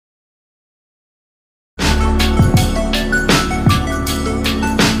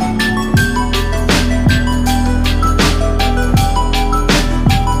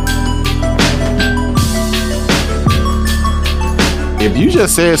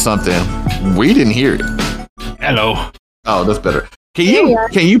just said something. We didn't hear it. Hello. Oh, that's better.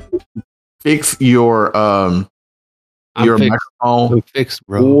 Can you fix your microphone fixed,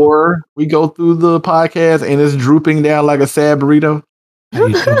 bro. or we go through the podcast and it's drooping down like a sad burrito? How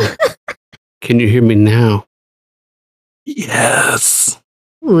you doing? Can you hear me now? Yes.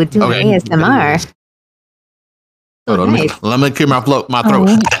 Ooh, doing ASMR. Hold on, let me clear my throat. There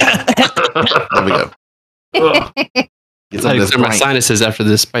we go. It's like clear my sinuses after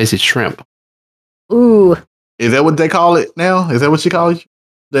this spicy shrimp. Ooh. Is that what they call it now? Is that what you call it?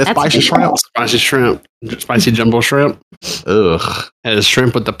 That spicy shrimp? Spicy shrimp. Spicy jumbo shrimp. Ugh. And the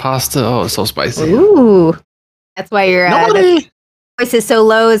shrimp with the pasta. Oh, it's so spicy. Ooh. That's why your voice is so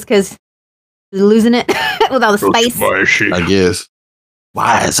low, is because you're losing it with all the spice. Spicy. I guess.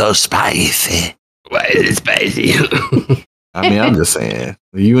 Why is it so spicy? Why is it spicy? I mean, I'm just saying.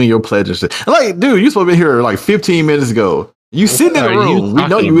 You and your pleasures. Like, dude, you supposed to be here like 15 minutes ago. You sitting in the room. We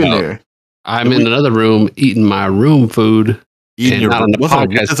know you in there. I'm in another room eating my room food. Eating your room. What's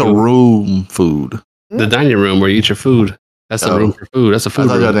a room food? The dining room where you eat your food. That's the room for food. That's a food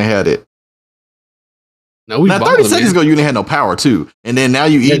room. I thought y'all didn't have it. No, we now 30 seconds ago you didn't have no power too, and then now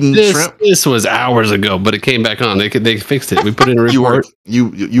you eating shrimp. This was hours ago, but it came back on. They fixed it. We put in a report.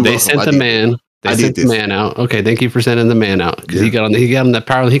 They sent the man. They sent the man out. Okay, thank you for sending the man out because he got on that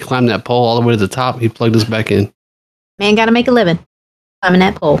power. He climbed that pole all the way to the top. He plugged us back in. Man, got to make a living climbing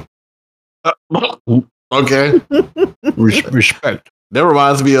that pole. Okay. Respect. That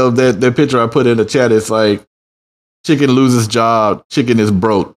reminds me of that picture I put in the chat. It's like chicken loses job, chicken is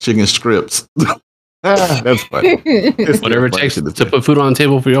broke, chicken scripts. That's funny. Whatever it takes to put food on the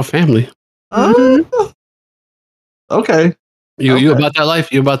table for your family. Okay. You about that life?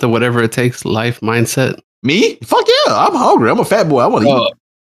 You about the whatever it takes life mindset? Me? Fuck yeah. I'm hungry. I'm a fat boy. I want to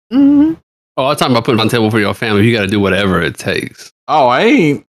eat. Oh, I'm talking about putting it on the table for your family. You got to do whatever it takes. Oh, I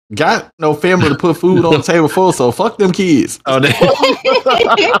ain't got no family to put food on the table for, so fuck them kids. I'm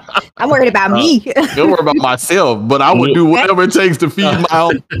worried about me. Don't worry about myself, but I would do whatever it takes to feed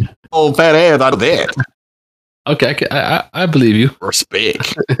my own fat ass out of that. Okay, I believe you.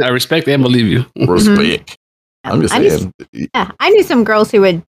 Respect. I respect and believe you. Respect. I'm just saying. I knew some girls who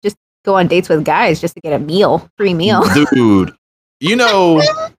would just go on dates with guys just to get a free meal. Dude, you know,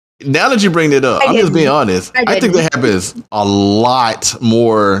 now that you bring it up, I'm just being honest. I think that happens a lot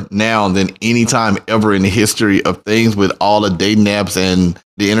more now than any time ever in the history of things with all the dating apps and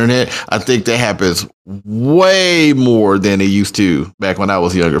the internet. I think that happens way more than it used to back when I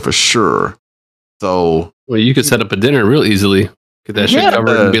was younger, for sure. So, well, you could set up a dinner real easily. Get that shit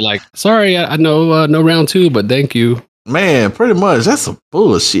covered and be like, sorry, I know no round two, but thank you. Man, pretty much. That's some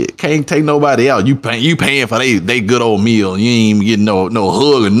bullshit. Can't take nobody out. You paying for they good old meal. You ain't even getting no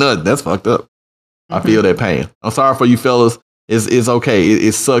hug or nothing. That's fucked up. I feel that pain. I'm sorry for you fellas. It's okay.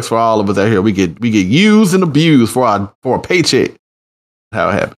 It sucks for all of us out here. We get used and abused for a paycheck. How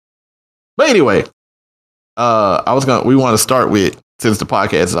it happened. But anyway, we want to start with, since the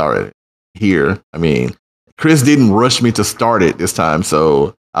podcast is already here. I mean, Chris didn't rush me to start it this time,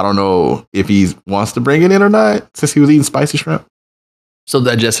 so I don't know if he wants to bring it in or not, since he was eating spicy shrimp. Still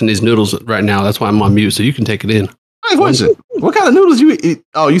digesting these noodles right now. That's why I'm on mute, so you can take it in. Hey, what kind of noodles you eat?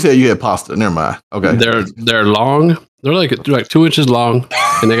 Oh, you said you had pasta. Never mind. Okay, they're long. They're like 2 inches long,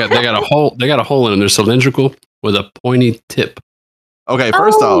 and they got a hole. They got a hole in them. They're cylindrical with a pointy tip. Okay,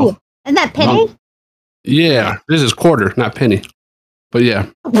 first off, isn't that penny? Yeah, this is quarter, not penny. But yeah.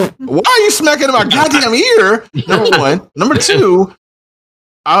 Why are you smacking in my goddamn ear? Number one. Number two,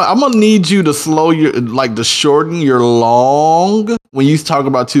 I'm gonna need you to to shorten your long when you talk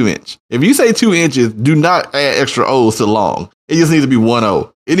about 2 inch. If you say 2 inches, do not add extra O's to long. It just needs to be 1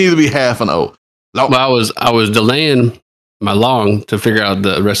 O. It needs to be half an O. Well, I was delaying my long to figure out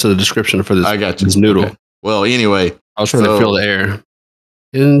the rest of the description for this. I got you. This noodle. Okay. Well, anyway, I was trying to fill the air.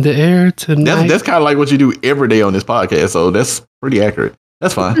 In the air tonight. That's kind of like what you do every day on this podcast, so that's pretty accurate.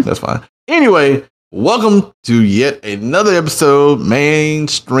 That's fine. That's fine. Anyway, welcome to yet another episode,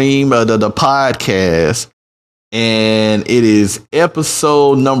 mainstream of the podcast, and it is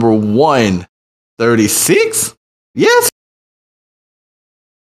episode number 136. Yes.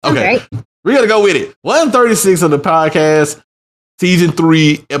 Okay, we gotta go with it. 136 of the podcast. Season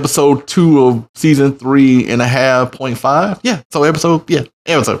 3, episode 2 of season 3.5.5. Yeah. So episode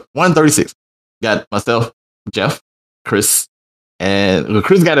 136. Got myself, Jeff, Chris, and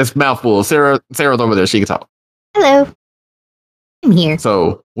Chris got his mouth full. Sarah's over there. She can talk. Hello. I'm here.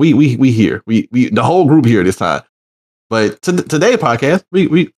 So we here. We the whole group here this time. But today's podcast,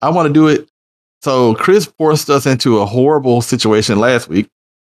 I want to do it. So Chris forced us into a horrible situation last week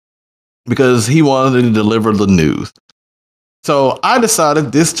because he wanted to deliver the news. So I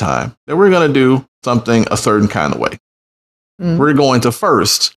decided this time that we're going to do something a certain kind of way. We're going to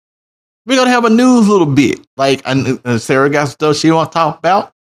first, we're going to have a news little bit. Like Sarah got stuff she want to talk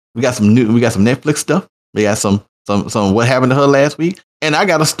about. We got some Netflix stuff. We got some what happened to her last week. And I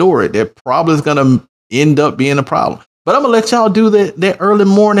got a story that probably is going to end up being a problem. But I'm going to let y'all do that early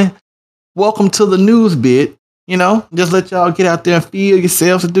morning. Welcome to the news bit. You know, just let y'all get out there and feel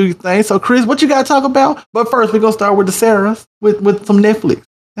yourselves and do your thing. So, Chris, what you got to talk about? But first, we're going to start with the Sarahs with some Netflix.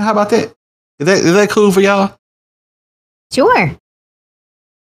 How about that? Is that cool for y'all? Sure.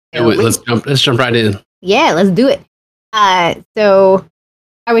 Let's jump right in. Yeah, let's do it. So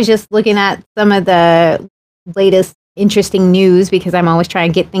I was just looking at some of the latest interesting news because I'm always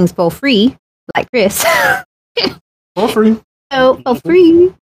trying to get things for free, like Chris. For free. So for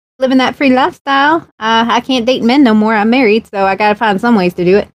free, living that free lifestyle. I can't date men no more. I'm married, so I gotta find some ways to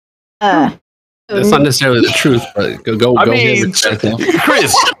do it. That's not necessarily the truth, but go. I mean,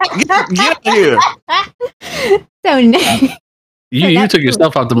 Chris, get here. So you took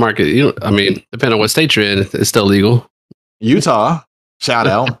yourself off the market. Depending on what state you're in, it's still legal. Utah, shout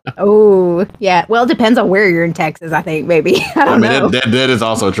out. Oh yeah. Well, it depends on where you're in Texas. I think maybe. I don't know. That is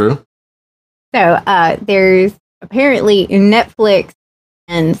also true. So there's apparently Netflix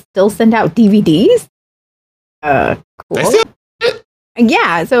and still send out DVDs. Cool.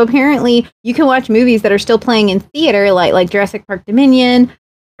 Yeah, so apparently you can watch movies that are still playing in theater, like Jurassic Park Dominion,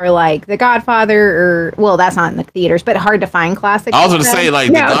 or like The Godfather, or well, that's not in the theaters, but hard to find classics. I was going to say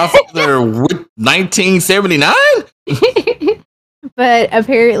The Godfather 1979. But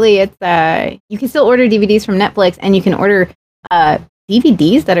apparently, it's you can still order DVDs from Netflix, and you can order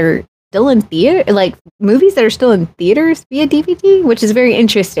DVDs that are still in theater, like movies that are still in theaters via DVD, which is very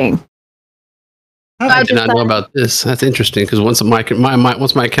interesting. I did not know about this. That's interesting because once my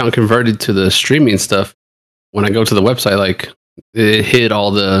account converted to the streaming stuff, when I go to the website, like it hid all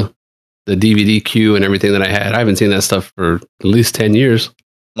the DVD queue and everything that I had. I haven't seen that stuff for at least 10 years.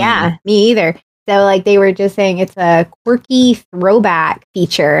 Yeah, me either. So like they were just saying it's a quirky throwback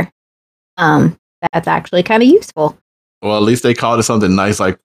feature. That's actually kind of useful. Well, at least they called it something nice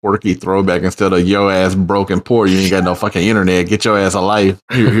like quirky throwback instead of yo ass broken poor. You ain't got no fucking internet. Get your ass a life.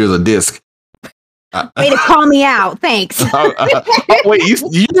 Here's a disc. Way to call me out. Thanks. Wait,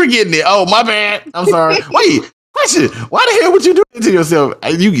 you were getting it. Oh, my bad. I'm sorry. Wait, question. Why the hell would you do it to yourself?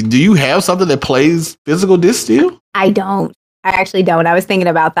 Do you have something that plays physical disc still? I don't. I actually don't. I was thinking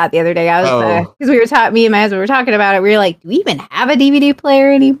about that the other day. I was because me and my husband were talking about it. We were like, do we even have a DVD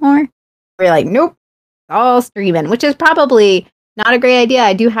player anymore? We're like, nope, it's all streaming, which is probably not a great idea.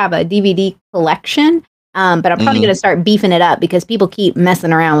 I do have a DVD collection, but I'm probably going to start beefing it up because people keep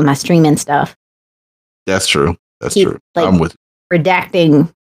messing around with my streaming stuff. That's true. That's true. Like, I'm with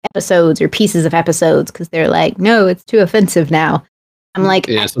redacting episodes or pieces of episodes because they're like, no, it's too offensive now. I'm like,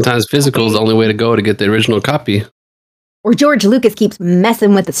 yeah, sometimes physical is the only way to go to get the original copy. Or George Lucas keeps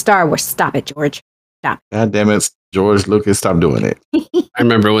messing with the Star Wars. Stop it, George. Stop. God damn it, George Lucas, stop doing it. I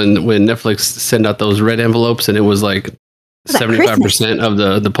remember when Netflix sent out those red envelopes and it was like 75%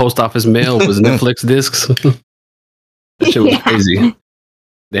 of the post office mail was Netflix discs. That shit was crazy.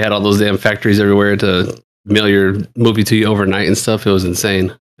 They had all those damn factories everywhere to mail your movie to you overnight and stuff. It was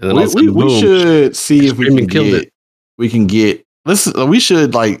insane. And then we should see if we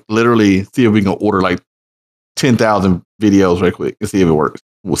should like literally see if we can order like 10,000 videos right quick and see if it works.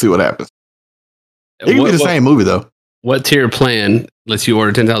 We'll see what happens. It can be the same movie though. What tier plan lets you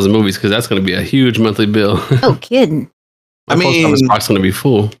order 10,000 movies? Because that's going to be a huge monthly bill. Oh, kidding. My post office box going to be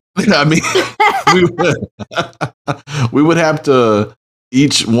full. I mean, we would have to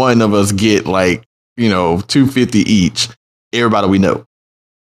each one of us get like, $250 each. Everybody we know.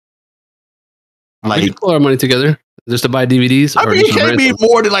 Like, we can pull our money together just to buy DVDs. I mean, it can't be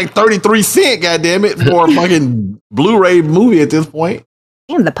more than like 33 cents, goddammit, for a fucking Blu-ray movie at this point.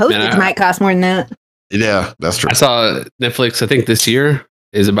 Damn, the postage might cost more than that. Yeah, that's true. I saw Netflix, I think this year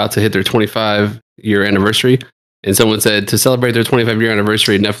is about to hit their 25-year anniversary. And someone said to celebrate their 25-year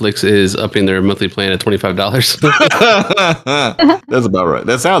anniversary, Netflix is upping their monthly plan at $25. That's about right.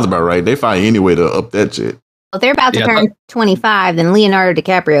 That sounds about right. They find any way to up that shit. Well, they're about to turn 25, then Leonardo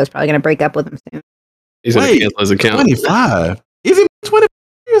DiCaprio is probably going to break up with them soon. He's going to cancel his account. 25? Is it 25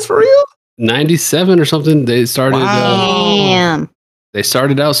 years for real? 97 or something. They started. Damn. They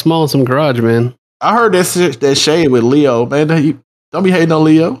started out small in some garage, man. I heard that shade with Leo, man. Don't be hating on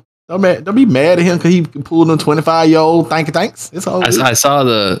Leo. Don't be mad at him because he pulled them 25-year-old thanks. It's all I saw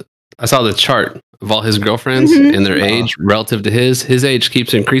the chart of all his girlfriends and their age relative to his. His age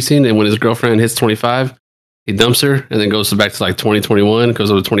keeps increasing, and when his girlfriend hits 25, he dumps her, and then goes back to like 2021,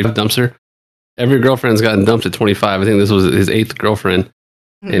 goes over to 25, dumps her. Every girlfriend's gotten dumped at 25. I think this was his 8th girlfriend,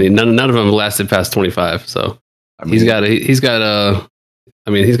 and none of them lasted past 25. So he's got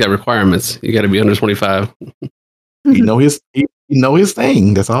requirements. You got to be under 25. He know his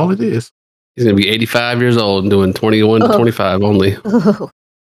thing. That's all it is. He's gonna be 85 years old and doing 21 to 25 only. Oh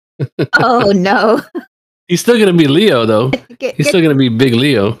no. He's still gonna be Leo though. He's still gonna be big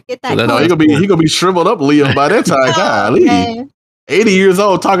Leo. He gonna be shriveled up Leo by that time. Golly. 80 years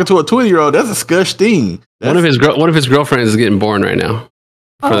old talking to a 20-year-old. That's a scush thing. One of his girlfriends is getting born right now.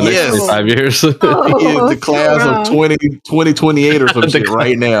 For the next 25 years. He is the class of 2028 or some shit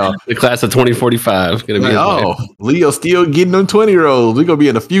right now. The class of 2045. Gonna be Leo still getting them 20-year-olds. We're gonna be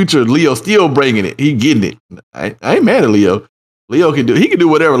in the future. Leo still bringing it. He getting it. I ain't mad at Leo. Leo can do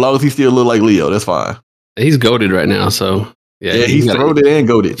whatever as long as he still look like Leo. That's fine. He's goated right now, so yeah, he's throated and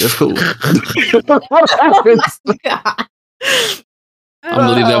goated. That's cool. I'm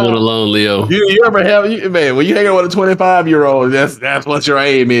gonna leave that one alone, Leo. You ever have man when you hang out with a 25-year-old? That's what your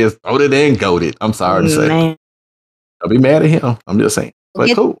aim is. Throated and goated. I'm sorry to say. I'll be mad at him. I'm just saying.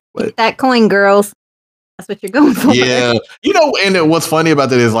 But cool. Get that coin, girls. That's what you're going for. Yeah, and what's funny about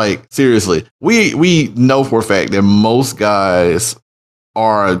that is like seriously, we know for a fact that most guys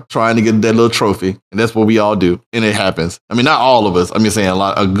are trying to get that little trophy, and that's what we all do, and it happens. I mean, not all of us. I'm just saying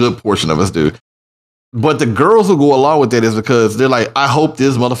a good portion of us do. But the girls who go along with that is because they're like, I hope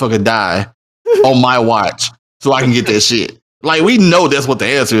this motherfucker die on my watch so I can get that shit. Like, we know that's what the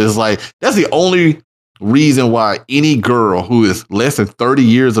answer is. Like, that's the only reason why any girl who is less than 30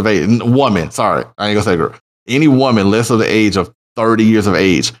 years of age, woman, sorry, I ain't gonna say girl, any woman less than the age of 30 years of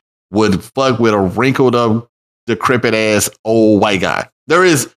age would fuck with a wrinkled up, decrepit ass old white guy. There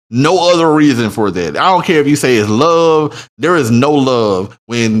is no other reason for that. I don't care if you say it's love. There is no love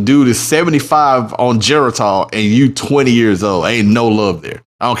when dude is 75 on Geritol and you 20 years old. Ain't no love there.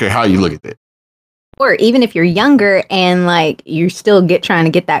 I don't care how you look at that. Or even if you're younger and like you're still trying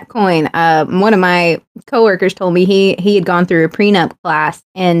to get that coin. One of my coworkers told me he had gone through a prenup class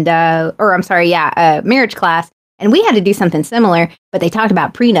and a marriage class, and we had to do something similar, but they talked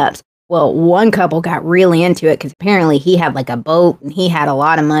about prenups. Well, one couple got really into it because apparently he had like a boat and he had a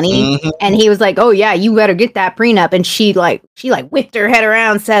lot of money. Mm-hmm. And he was like, oh, yeah, you better get that prenup. And she whipped her head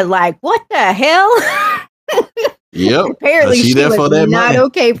around and said, like, what the hell? Yep. Apparently she was not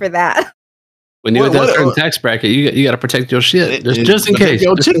okay for that. When you're in that certain tax bracket, you got to protect your shit. Just in case.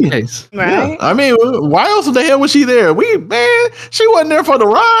 Right? Yeah. I mean, why else the hell was she there? She wasn't there for the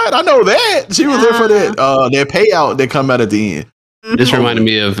ride. I know that. She was there for that payout that come out at the end. Mm-hmm. This reminded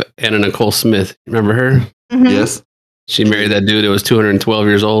me of Anna Nicole Smith. Remember her? Mm-hmm. Yes. She married that dude that was 212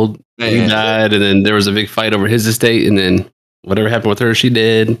 years old. Man. He died, and then there was a big fight over his estate, and then whatever happened with her, she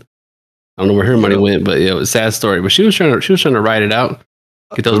did. I don't know where her money went, but it was a sad story. But she was trying to ride it out,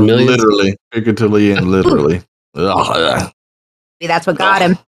 get those millions. Literally, figuratively, and literally. See, that's what got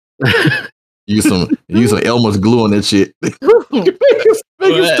him. Use some Elmer's glue on that shit. I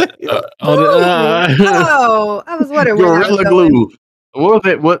was wondering Gorilla glue. What was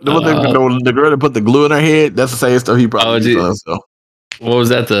it? The girl that put the glue in her head? That's the same stuff he probably used. So. What was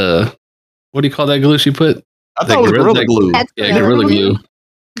that? What do you call that glue she put? I thought it was Gorilla glue. Yeah, Gorilla glue.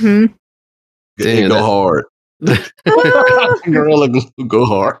 Mm-hmm. Damn, go hard. Gorilla glue, go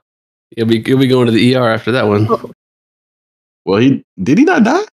hard. He'll be going to the ER after that one. Well, did he not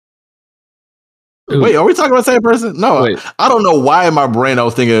die? Wait, are we talking about the same person? No, wait. I don't know why in my brain I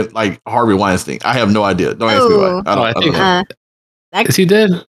was thinking like Harvey Weinstein. I have no idea. Don't ask me why. I don't know. Is he dead?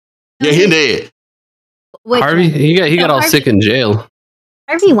 Yeah, he did. Harvey, he got all sick in jail.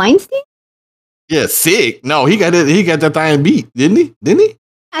 Harvey Weinstein? Yeah, sick. No, he got that thing beat, didn't he?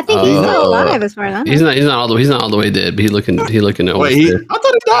 I think he's still alive as far as I know. He's not all the way dead, but he's looking at wait, I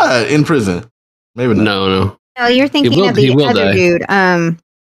thought he died in prison. Maybe not. No. No, you're thinking of the other dude.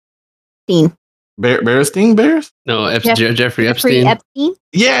 Epstein. Bearstein Bears? No, Jeffrey Epstein.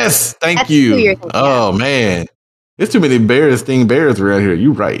 Yes, thank you. Oh man, there's too many Bears around here.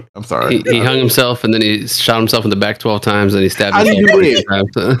 You right. I'm sorry. He hung himself and then he shot himself in the back 12 times and he stabbed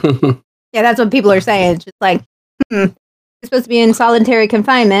himself. Yeah, that's what people are saying. It's just like, you're supposed to be in solitary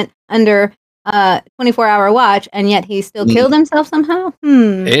confinement under 24-hour watch, and yet he still killed himself somehow.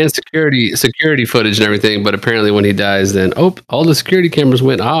 And security footage and everything. But apparently, when he dies, then all the security cameras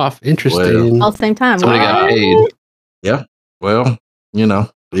went off. Interesting. All at the same time. Somebody got paid. Yeah. Well,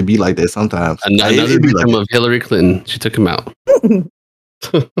 it be like that sometimes. Another victim of Hillary Clinton. She took him out.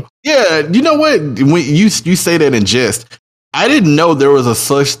 Yeah. You know what? When you say that in jest, I didn't know there was a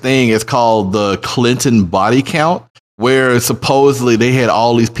such thing as called the Clinton body count, where supposedly they had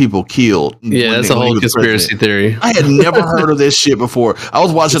all these people killed. Yeah, that's a whole conspiracy theory. I had never heard of this shit before. I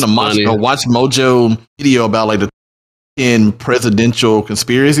was watching a Watch Mojo video about like the 10 presidential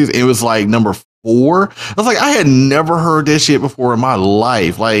conspiracies. It was like number 4. I was like, I had never heard this shit before in my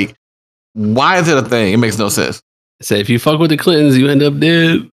life. Like, why is it a thing? It makes no sense. Say if you fuck with the Clintons, you end up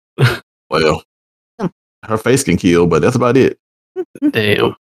dead. Well, her face can kill, but that's about it.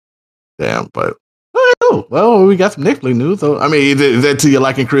 Damn, but well, we got some Netflix news. So I mean, is that to your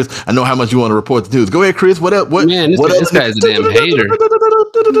liking, Chris? I know how much you want to report the news. Go ahead, Chris. What up? Man, this guy's a damn hater.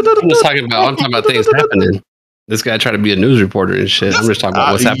 I'm talking about things happening. This guy tried to be a news reporter and shit. I'm just talking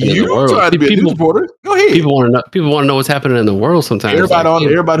about what's happening in the world. Try to be a news reporter. Go ahead. People want to know what's happening in the world sometimes.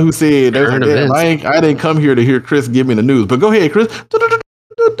 Everybody who said I didn't come here to hear Chris give me the news. But go ahead, Chris.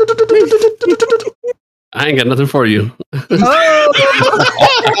 I ain't got nothing for you.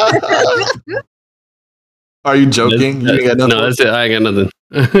 Are you joking? You ain't got nothing. No, that's it. I ain't got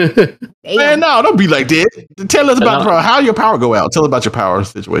nothing. Man, no, don't be like that. Tell us about how your power go out. Tell us about your power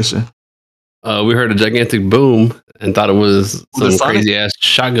situation. We heard a gigantic boom and thought it was some crazy ass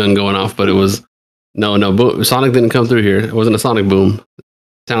shotgun going off, but it was no. Sonic didn't come through here. It wasn't a sonic boom. It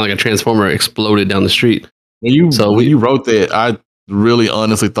sounded like a transformer exploded down the street. When you wrote that, I really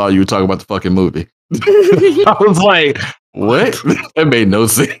honestly thought you were talking about the fucking movie. I was like, what? That made no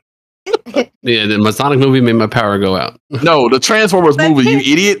sense. Yeah, the Sonic movie made my power go out. No, the Transformers movie, you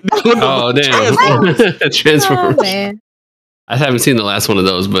idiot. Oh, damn. Transformers. Oh, man. I haven't seen the last one of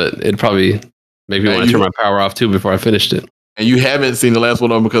those, but it'd probably make me want to turn my power off too before I finished it. And you haven't seen the last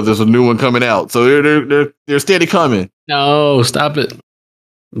one of them because there's a new one coming out. So they're steady coming. No, stop it.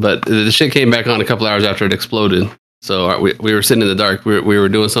 But the shit came back on a couple hours after it exploded. So we were sitting in the dark. We were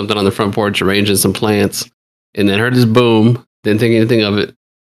doing something on the front porch, arranging some plants, and then heard this boom. Didn't think anything of it.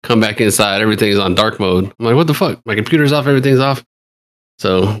 Come back inside. Everything's on dark mode. I'm like, what the fuck? My computer's off. Everything's off.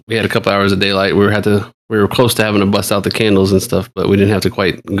 So we had a couple hours of daylight. We were close to having to bust out the candles and stuff, but we didn't have to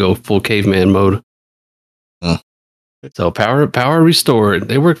quite go full caveman mode. So power restored.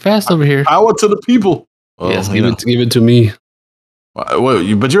 They work fast over here. Power to the people. Well, yes, give it to me.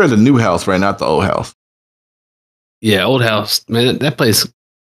 Well, but you're at the new house, right? Not the old house. Yeah, old house. Man, that place,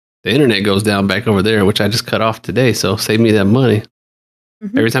 the internet goes down back over there, which I just cut off today. So save me that money.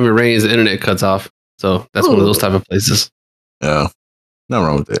 Mm-hmm. Every time it rains, the internet cuts off. So that's one of those type of places. Yeah. Nothing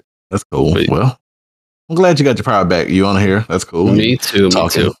wrong with that. That's cool. Well, I'm glad you got your power back. You on here? That's cool. Me too. Me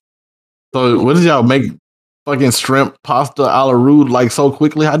too. So what did y'all make fucking shrimp pasta a la rude like so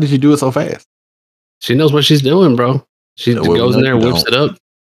quickly? How did you do it so fast? She knows what she's doing, bro. She goes in there, whips it up.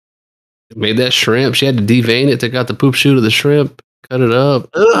 Made that shrimp. She had to devein it, take out the poop shoot of the shrimp, cut it up.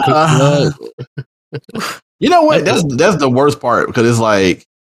 You know what? That's the worst part because it's like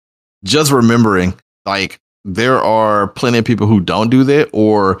just remembering like there are plenty of people who don't do that,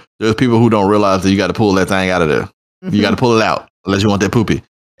 or there's people who don't realize that you got to pull that thing out of there. Mm-hmm. You got to pull it out unless you want that poopy.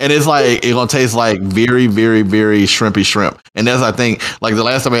 And it's like it's gonna taste like very, very, very shrimpy shrimp. And that's I think like the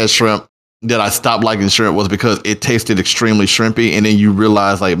last time I had shrimp that I stopped liking shrimp was because it tasted extremely shrimpy, and then you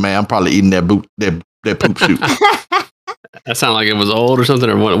realize like, man, I'm probably eating that poop shoot. That sounded like it was old or something,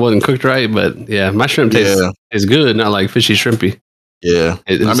 or it wasn't cooked right. But yeah, my shrimp taste is good, not like fishy shrimpy. Yeah,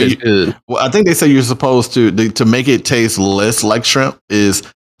 I mean, good. Well, I think they say you're supposed to make it taste less like shrimp is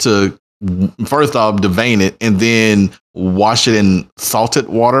to first off devein it and then wash it in salted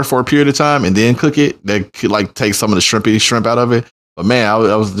water for a period of time and then cook it. That could like take some of the shrimp out of it. But man,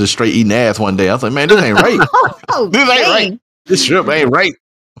 I was just straight eating ass one day. I was like, man, this ain't right. This ain't right. This shrimp ain't right.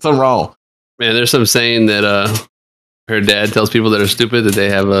 Something wrong. Man, there's some saying that her dad tells people that are stupid that they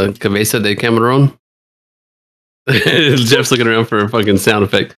have a Cerbasa de Cameron. Jeff's looking around for a fucking sound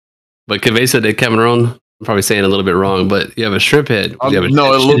effect. But Cerbasa de Cameron, I'm probably saying a little bit wrong, but you have a shrimp head.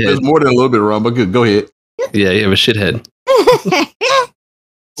 It's more than a little bit wrong, but good. Go ahead. Yeah, you have a shit head.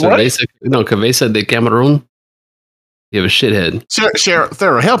 Cerbasa de Cameron. You have a shithead.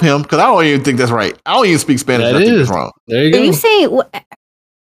 Sarah, help him because I don't even think that's right. I don't even speak Spanish. That is wrong. There you go. Did you say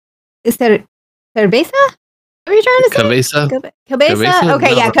is that Cerbasa? What are you trying to say? Cerbasa.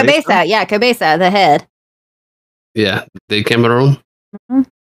 Okay, yeah, Cerbasa. Yeah, Cerbasa, the head. Yeah, de Cameron.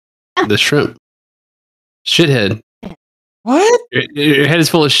 Mm-hmm. The shrimp. Shithead. What? Your head is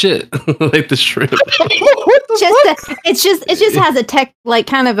full of shit, like the shrimp. It just has a like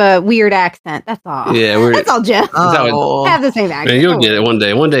kind of a weird accent. That's all. Yeah, that's all, Jeff. Have the same accent. Man, you'll get it one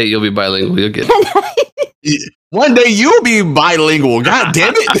day. One day you'll be bilingual. You'll get it. One day you'll be bilingual. God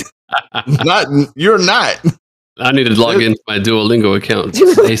damn it! You're not. I need to log into my Duolingo account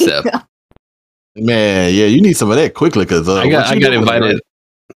ASAP. Man, yeah, you need some of that quickly because I got invited.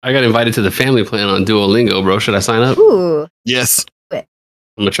 invited to the family plan on Duolingo, bro. Should I sign up? Ooh. Yes.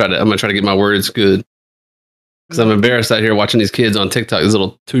 I'm gonna try to get my words good. Because I'm embarrassed out here watching these kids on TikTok. These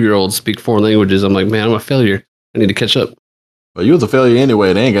little 2-year-olds speak 4 languages. I'm like, man, I'm a failure. I need to catch up. Well, you was a failure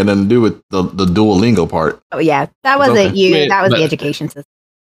anyway. It ain't got nothing to do with the Duolingo part. Oh yeah, that wasn't you. Man, that was the education system.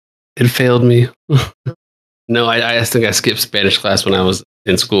 It failed me. No, I think I skipped Spanish class when I was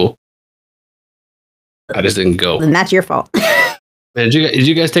in school. I just didn't go. And that's your fault. Man, did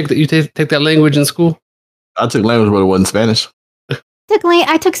you guys take that language in school? I took language, but it wasn't Spanish.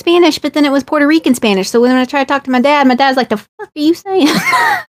 I took Spanish, but then it was Puerto Rican Spanish. So when I tried to talk to my dad's like, "The fuck are you saying?"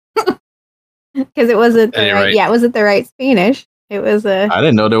 Because it wasn't the right. Yeah, it wasn't the right Spanish. It was a. I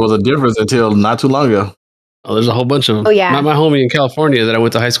didn't know there was a difference until not too long ago. Oh, there's a whole bunch of them. Oh yeah, my homie in California that I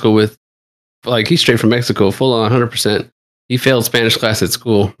went to high school with, like he's straight from Mexico, full on 100%. He failed Spanish class at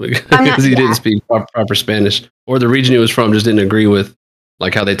school because he didn't speak proper Spanish, or the region he was from just didn't agree with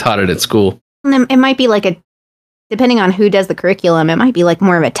like how they taught it at school. It might be like depending on who does the curriculum, it might be like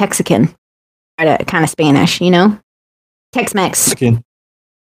more of a Texican kind of Spanish, you know? Tex-Mex.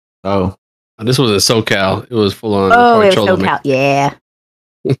 Oh. This was in SoCal. It was full on. Oh, it was SoCal. Yeah.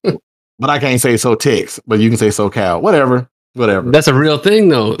 But I can't say SoTex, but you can say SoCal. Whatever. That's a real thing,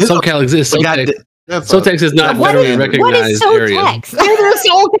 though. SoCal exists. SoTex is not federally recognized what is SoTex? area.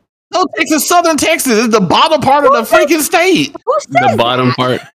 SoTex is Southern Texas. It's the bottom part of the freaking state. The bottom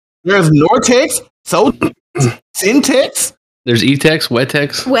part. There's Nortex, Syntex. There's E-Tex,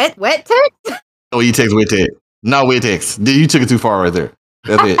 Wet-Tex. Wet-Tex? No, E-Tex, Wet-Tex. Not Wet-Tex. You took it too far right there.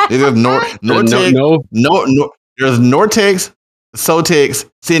 That's it. There's Nortex. No. There's Nortex, SoTex,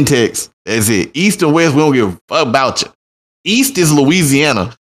 Syntex. That's it. East and West, we don't give a fuck about you. East is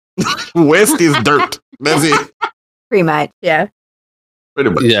Louisiana. West is dirt. That's it. Pretty much, yeah. Pretty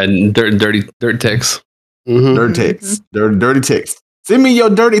much. Yeah, dirty text. Mm-hmm. Dirt text. Dirty text. Send me your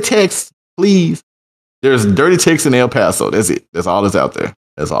dirty text, please. There's dirty text in El Paso. That's it. That's all that's out there.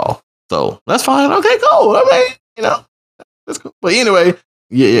 That's all. So that's fine. Okay, cool. I mean, that's cool. But anyway,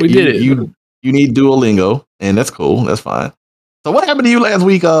 yeah, we did it. You need Duolingo, and that's cool. That's fine. So what happened to you last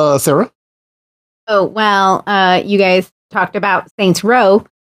week, Sarah? Oh, well, you guys talked about Saints Row.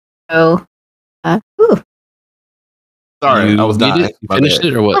 So, sorry, I was dying. You finished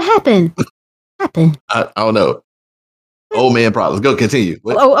it or what? What happened? I don't know. Old man problems. Go continue.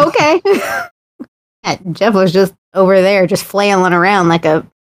 What? Oh, okay. Jeff was just over there, just flailing around like a.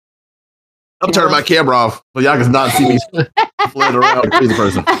 I'm turning my camera off, but y'all can not see me flailing around like a crazy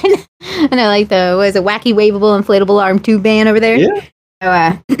person. I know, like the wacky waveable inflatable arm tube band over there.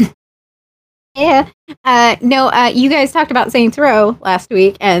 Yeah. So, yeah. You guys talked about Saints Row last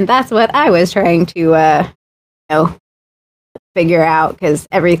week, and that's what I was trying to, figure out because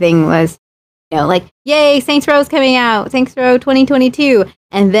everything was, like, yay, Saints Row's coming out, Saints Row 2022,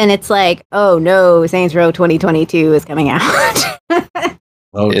 and then it's like, oh no, Saints Row 2022 is coming out. And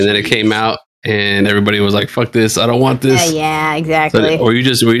then it came out, and everybody was like, "Fuck this! I don't want this." Yeah, exactly. So, were you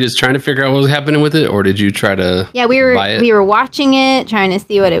just trying to figure out what was happening with it, or did you try to? Yeah, we were watching it, trying to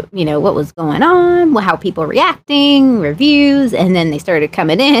see what was going on, how people were reacting, reviews, and then they started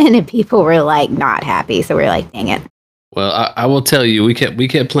coming in, and people were like not happy. So we were like, "Dang it!" Well, I will tell you, we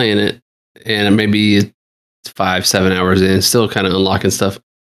kept playing it, and maybe it's 5-7 hours in, still kind of unlocking stuff.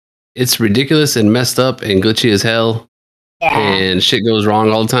 It's ridiculous and messed up and glitchy as hell, and shit goes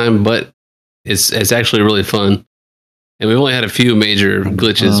wrong all the time, but it's actually really fun. And we've only had a few major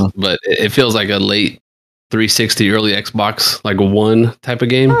glitches, but it feels like a late 360 early Xbox, like one type of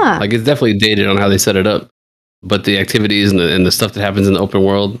game. Like it's definitely dated on how they set it up, but the activities and the stuff that happens in the open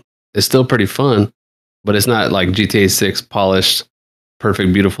world is still pretty fun. But it's not like GTA 6 polished,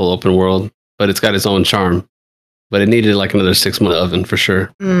 perfect, beautiful open world. But it's got its own charm. But it needed like another 6-month oven for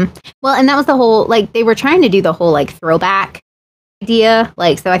sure. Well, and that was the whole, like, they were trying to do the whole, like, throwback idea.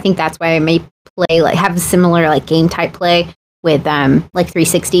 Like, so I think that's why I may play, like, have a similar, like, game type play with, like,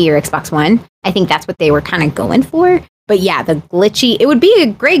 360 or Xbox One. I think that's what they were kind of going for. But yeah, the glitchy, it would be a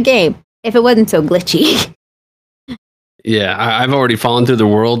great game if it wasn't so glitchy. Yeah, I've already fallen through the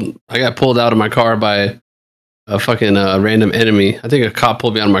world. I got pulled out of my car by a fucking random enemy. I think a cop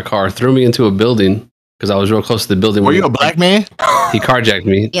pulled me out of my car, threw me into a building because I was real close to the building. Were you a black man? He carjacked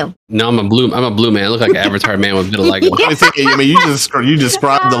me. Yeah. No, I'm a blue man. I look like an Avatar man with vitiligo. I mean, you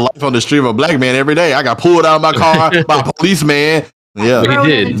described the life on the street of a black man every day. I got pulled out of my car by a policeman. Yeah, but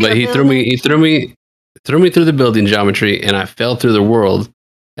he did. But he threw me through the building geometry, and I fell through the world.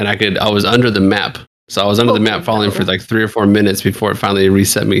 And I was under the map. So I was under the map falling for like 3 or 4 minutes before it finally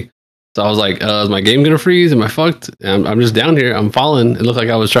reset me. So I was like, is my game going to freeze? Am I fucked? I'm just down here. I'm falling. It looked like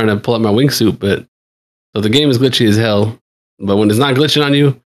I was trying to pull up my wingsuit, but so the game is glitchy as hell. But when it's not glitching on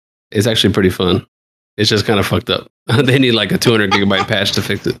you, it's actually pretty fun. It's just kind of fucked up. They need like a 200 gigabyte patch to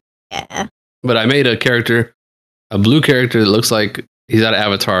fix it. Yeah. But I made a character, a blue character that looks like he's out of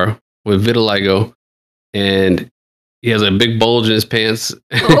Avatar with vitiligo, and he has a big bulge in his pants,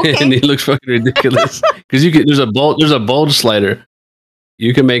 and he looks fucking ridiculous. Because there's a bulge slider.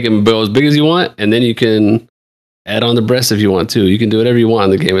 You can make him go as big as you want, and then you can add on the breasts if you want to. You can do whatever you want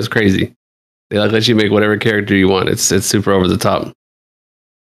in the game. It's crazy. They let you make whatever character you want. It's super over the top.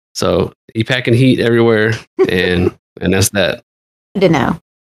 So you packing heat everywhere, and that's that. Good to know.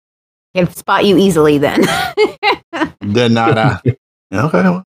 Can spot you easily then. They're not. Okay,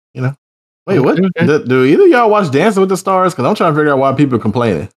 well, you know. Wait, what? Do either of y'all watch Dancing with the Stars? Because I'm trying to figure out why people are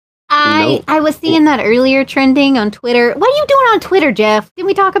complaining. I was seeing that earlier trending on Twitter. What are you doing on Twitter, Jeff? Did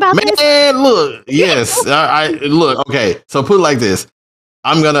we talk about this? Man, look. Yes, I look. Okay, so put it like this.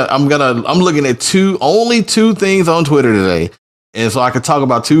 I'm looking at only two things on Twitter today, and so I could talk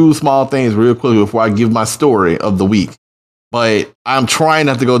about two small things real quickly before I give my story of the week. But I'm trying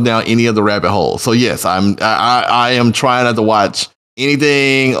not to go down any of the rabbit holes. So yes, I am trying not to watch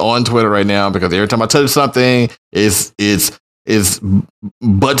anything on Twitter right now, because every time I touch something, it's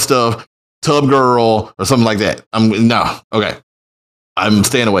butt stuff, tub girl, or something like that. I'm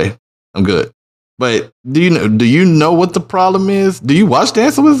staying away. I'm good. But do you know what the problem is? Do you watch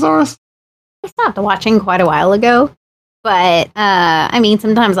Dancing with the Stars? I stopped watching quite a while ago. But, I mean,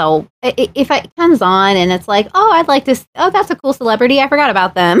 sometimes if it comes on and it's like, oh, I'd like to, that's a cool celebrity, I forgot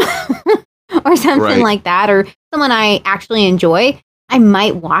about them. Or something like that. Or someone I actually enjoy, I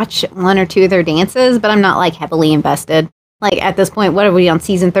might watch one or two of their dances, but I'm not like heavily invested. Like at this point, what are we on,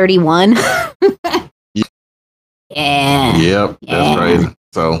 season 31? Yeah. Yep, that's right.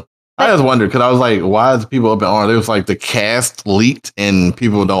 So I just wondered, because I was like, why is people up in arms? It was like the cast leaked and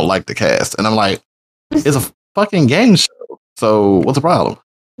people don't like the cast. And I'm like, it's a fucking game show. So what's the problem?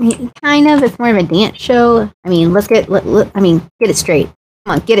 Kind of. It's more of a dance show. I mean, get it straight.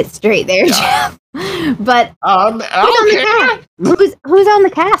 Come on, get it straight there, Jeff. But who's on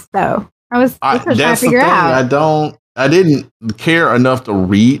the cast though? That's what I'm trying to figure out. I didn't care enough to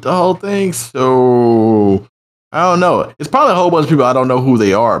read the whole thing, so I don't know. It's probably a whole bunch of people I don't know who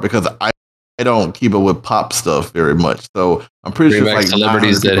they are, because I don't keep up with pop stuff very much. So I'm pretty sure it's like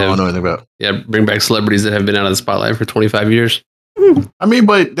celebrities that have, bring back celebrities that have been out of the spotlight for 25 years. I mean,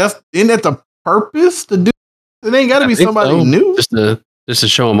 but isn't that the purpose to do? It ain't got to be somebody new. Just to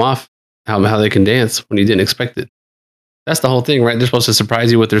show them off how they can dance when you didn't expect it. That's the whole thing, right? They're supposed to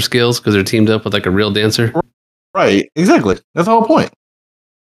surprise you with their skills because they're teamed up with like a real dancer. Right, exactly. That's the whole point.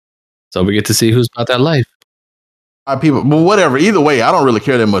 So we get to see who's about that life. People, well, whatever. Either way, I don't really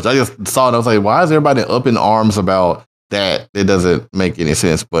care that much. I just saw it. I was like, why is everybody up in arms about that? It doesn't make any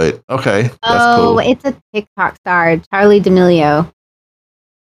sense. But okay, that's cool. It's a TikTok star, Charlie D'Amelio.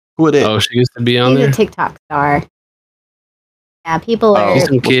 Who it is? Oh, she used to be on there. She's a TikTok star. Yeah, people are. She's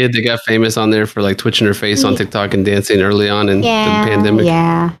some kid that got famous on there for like twitching her face on TikTok and dancing early on in the pandemic.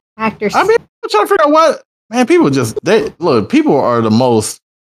 Yeah, actors. I mean, I'm trying to figure out what. Man, people people are the most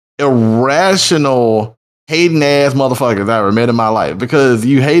irrational, hating ass motherfuckers I ever met in my life, because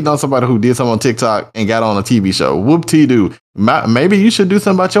you hating on somebody who did something on TikTok and got on a TV show. Whoop-tee-doo. Maybe you should do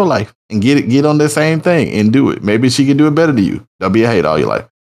something about your life and get on the same thing and do it. Maybe she can do it better than you. Don't be a hater all your life.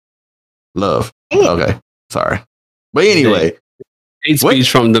 Love. Okay. Sorry. But anyway. Hate speech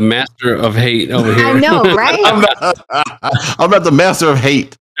from the master of hate over here. I know, right? I'm not the master of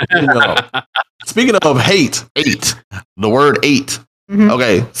hate. No. Speaking of hate, the word 8. Mm-hmm.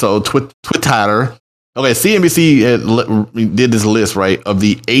 Okay, so Twitter. Okay, CNBC did this list, right, of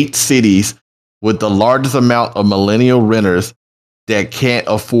the 8 cities with the largest amount of millennial renters that can't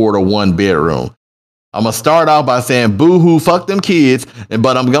afford a 1-bedroom. I'm going to start out by saying, boo-hoo, fuck them kids.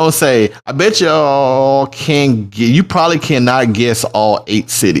 But I'm going to say, I bet y'all you probably cannot guess all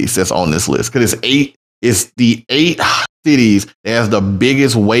 8 cities that's on this list. Because it's the 8 cities that has the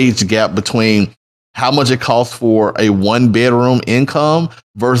biggest wage gap between how much it costs for a 1-bedroom income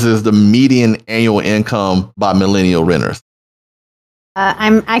versus the median annual income by millennial renters.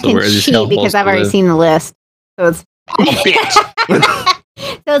 I can cheat because I've already seen the list. So it's so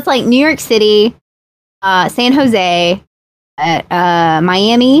it's like New York City, San Jose,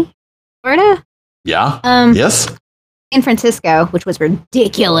 Miami, Florida. Yeah. Yes. San Francisco, which was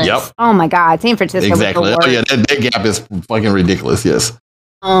ridiculous. Yep. Oh my God, San Francisco. Exactly. Oh yeah, that gap is fucking ridiculous. Yes.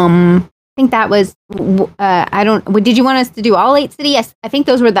 I think that was. Did you want us to do all 8 cities? I think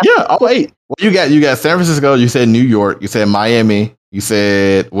those were the. Yeah, all 8. Well, you got San Francisco. You said New York. You said Miami. You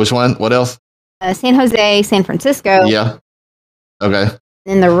said which one? What else? San Jose, San Francisco. Yeah. Okay.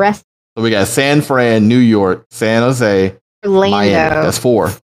 And the rest. So we got San Fran, New York, San Jose, Miami, that's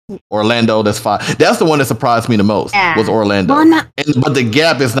 4. Orlando, that's 5. That's the one that surprised me the most. Was Orlando. Well, but the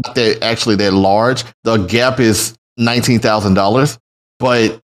gap is not that large. The gap is $19,000.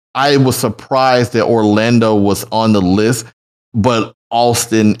 But I was surprised that Orlando was on the list, but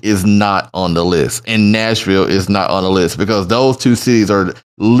Austin is not on the list, and Nashville is not on the list, because those 2 cities are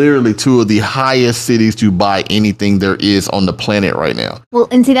literally 2 of the highest cities to buy anything there is on the planet right now. Well,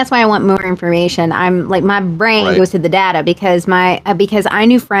 and see, that's why I want more information. I'm like, my brain goes to the data because because I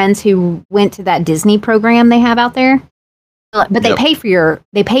knew friends who went to that Disney program they have out there, but they pay for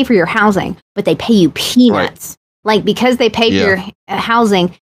your housing, but they pay you peanuts. Like, because they pay for your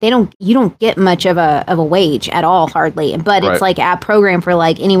housing, you don't get much of a wage at all, hardly. But it's like a program for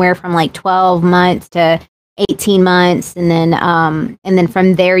like anywhere from like 12 months to 18 months, and then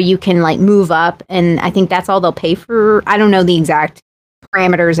from there you can like move up, and I think that's all they'll pay for. I don't know the exact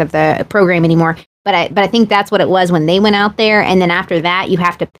parameters of the program anymore, but I think that's what it was when they went out there. And then after that, you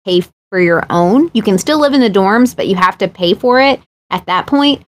have to pay for your own. You can still live in the dorms, but you have to pay for it at that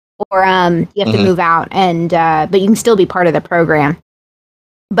point, or you have to move out, and but you can still be part of the program.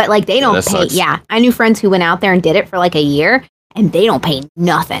 But like, they don't pay. Sucks. Yeah, I knew friends who went out there and did it for like a year, and they don't pay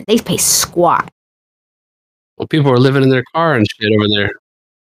nothing. They pay squat. Well, people were living in their car and shit over there.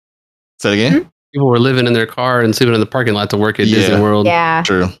 Say it again? Mm-hmm. People were living in their car and sleeping in the parking lot to work at Disney World. Yeah,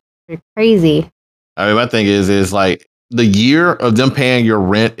 true. They're crazy. I mean, my thing is like, the year of them paying your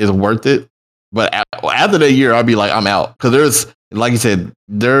rent is worth it, but after that year, I'd be like, I'm out, because there's, like you said,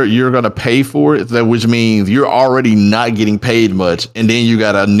 you're gonna pay for it, which means you're already not getting paid much, and then you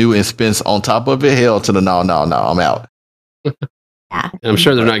got a new expense on top of it. Hell to the no, I'm out. Yeah, I'm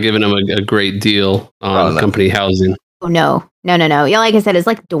sure they're not giving them a great deal on company housing. Oh no. Yeah, like I said, it's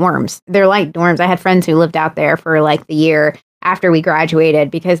like dorms. They're like dorms. I had friends who lived out there for like the year after we graduated,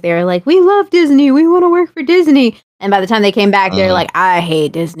 because they were like, we love Disney, we want to work for Disney. And by the time they came back, they're like, I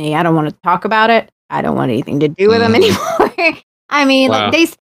hate Disney. I don't want to talk about it. I don't want anything to do with them anymore. I mean, like,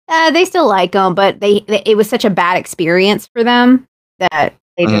 they still like them, but it was such a bad experience for them that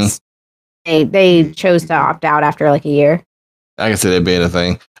they just they chose to opt out after like a year. I can see that being a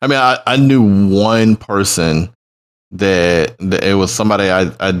thing. I mean, I knew one person that it was somebody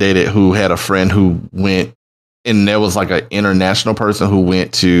I dated who had a friend who went, and there was like an international person who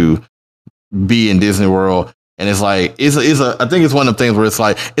went to be in Disney World. And it's like, I think it's one of the things where it's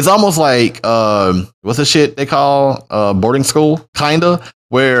like, it's almost like, what's the shit they call boarding school, kinda,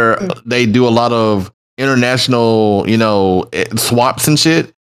 where they do a lot of international, swaps and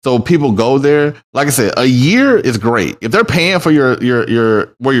shit. So people go there. Like I said, a year is great. If they're paying for your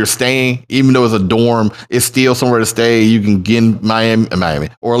where you're staying, even though it's a dorm, it's still somewhere to stay. You can get in Miami,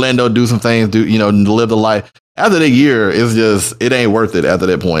 Orlando, do some things, live the life. After the year, it's just, it ain't worth it after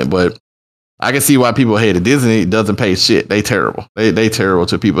that point. But I can see why people hate it. Disney doesn't pay shit. They terrible. They terrible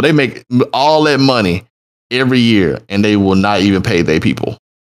to people. They make all that money every year, and they will not even pay their people.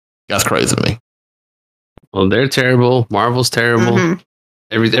 That's crazy to me. Well, they're terrible. Marvel's terrible. Mm-hmm.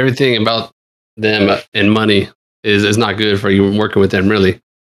 Everything about them and money is not good for you working with them. Really,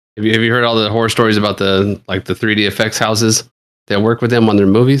 have you heard all the horror stories about the 3D effects houses that work with them on their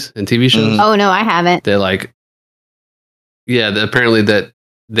movies and TV shows? Oh no, I haven't. They're like, apparently that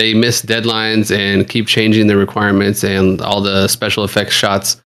they miss deadlines and keep changing the requirements and all the special effects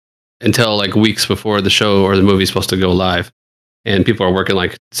shots until like weeks before the show or the movie is supposed to go live. And people are working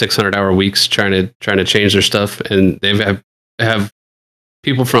like 600-hour weeks trying to change their stuff. And they have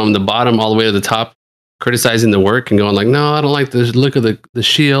people from the bottom all the way to the top criticizing the work and going like, no, I don't like the look of the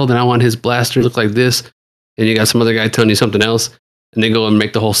shield, and I want his blaster to look like this. And you got some other guy telling you something else, and they go and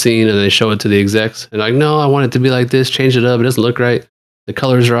make the whole scene and they show it to the execs. And like, no, I want it to be like this. Change it up. It doesn't look right. The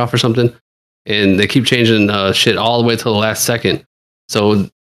colors are off or something. And they keep changing shit all the way till the last second. So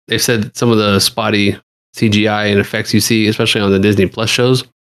they said some of the spotty CGI and effects you see, especially on the Disney Plus shows,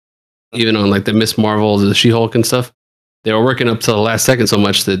 even on like the Miss Marvel, the She-Hulk and stuff, they were working up till the last second so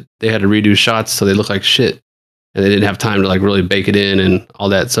much that they had to redo shots so they look like shit. And they didn't have time to like really bake it in and all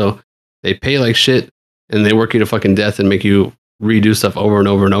that. So they pay like shit and they work you to fucking death and make you redo stuff over and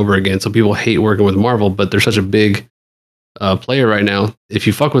over and over again. So people hate working with Marvel, but they're such a big player right now. If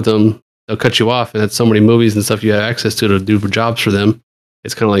you fuck with them, they'll cut you off, and that's so many movies and stuff you have access to do jobs for them.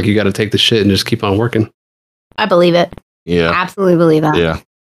 It's kind of like you got to take the shit and just keep on working. I believe it. Yeah, I absolutely believe that. Yeah,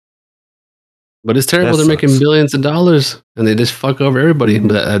 but it's terrible. They're making billions of dollars, and they just fuck over everybody.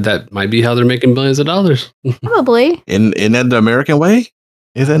 But that might be how they're making billions of dollars. Probably. In that the American way,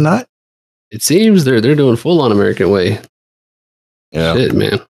 is it not? It seems they're doing full on American way. Yeah, shit,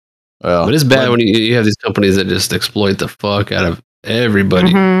 man. Well, but it's bad when you have these companies that just exploit the fuck out of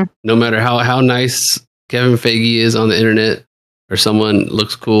everybody. Mm-hmm. No matter how nice Kevin Feige is on the internet, or someone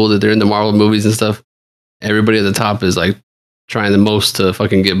looks cool that they're in the Marvel movies and stuff, everybody at the top is like trying the most to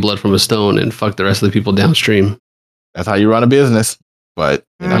fucking get blood from a stone and fuck the rest of the people downstream. That's how you run a business. But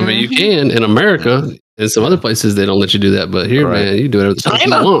I mean, you can in America. In some other places, they don't let you do that. But here, man, you do whatever the fuck you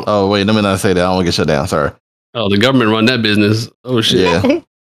want. Oh, wait, let me not say that. I don't want to get shut down. Sorry. Oh, the government run that business. Oh, shit. Yeah.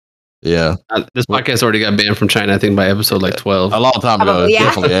 Yeah. This podcast already got banned from China, I think, by episode like 12. A long time ago,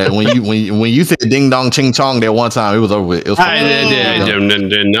 definitely. Yeah. When you said ding dong ching chong that one time, it was over with. It was I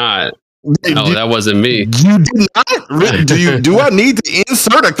did not. No, that wasn't me. You did not? Do I need to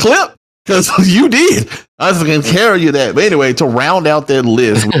insert a clip? Because you did. I was going to carry you that. But anyway, to round out that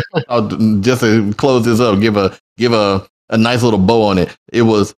list, just to close this up, give a nice little bow on it. It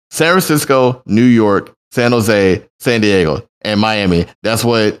was San Francisco, New York, San Jose, San Diego, and Miami. That's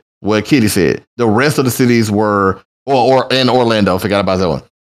what Kitty said. The rest of the cities were, and Orlando. Forgot about that one.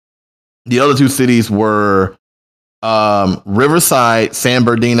 The other two cities were Riverside, San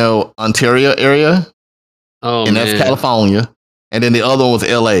Bernardino, Ontario area. Oh, and that's California. And then the other one was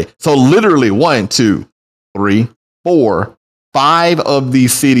LA. So literally 1, 2, 3, 4, 5 of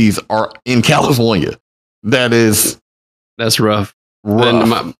these cities are in California. That's rough.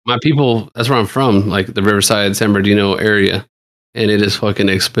 And my people, that's where I'm from, like the Riverside, San Bernardino area. And it is fucking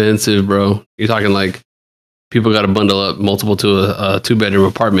expensive, bro. You're talking like people got to bundle up multiple to a 2-bedroom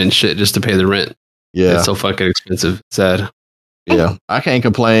apartment and shit just to pay the rent. Yeah. It's so fucking expensive. Sad. Yeah. I can't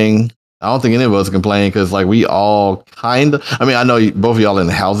complain. I don't think any of us complain because like we all kind of, I mean, I know both of y'all in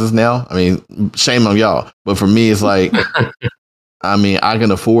the houses now. I mean, shame on y'all. But for me, it's like, I mean, I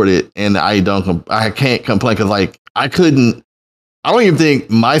can afford it and I can't complain because like I don't even think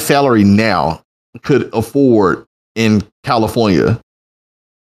my salary now could afford in California.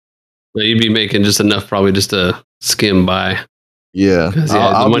 Well, you'd be making just enough probably just to skim by. Yeah,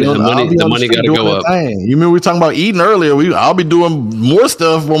 the money got to go up. You remember we were talking about eating earlier? I'll be doing more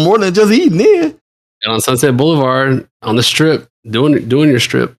stuff for more than just eating in. And on Sunset Boulevard, on the strip, doing your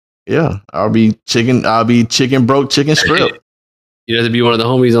strip. Yeah, I'll be chicken broke chicken strip. You have to be one of the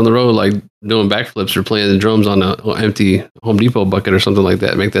homies on the road, like doing backflips or playing the drums on an empty Home Depot bucket or something like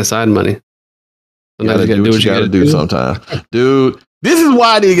that. Make that side money. Sometimes you gotta do what you gotta do sometimes, dude. This is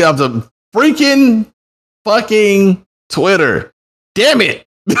why I didn't get off the freaking fucking Twitter. Damn it.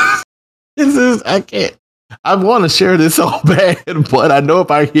 I can't. I want to share this so bad, but I know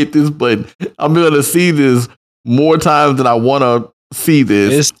if I hit this button, I'm going to see this more times than I want to see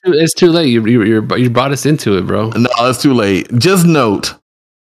this. It's too late. You brought us into it, bro. No, it's too late. Just note,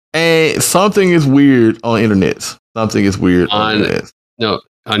 and something is weird on internet. Something is weird on internet. No,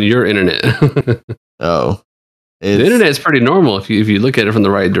 on your internet. Oh. The internet is pretty normal if you look at it from the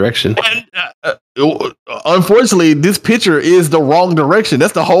right direction. Unfortunately, this picture is the wrong direction.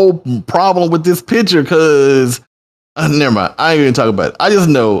 That's the whole problem with this picture. Because never mind, I ain't even talk about it. I just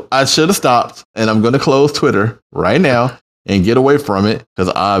know I should have stopped, and I'm going to close Twitter right now and get away from it.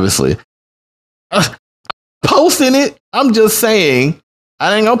 Because obviously, posting it. I'm just saying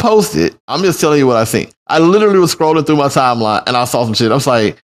I ain't gonna post it. I'm just telling you what I think. I literally was scrolling through my timeline and I saw some shit. I was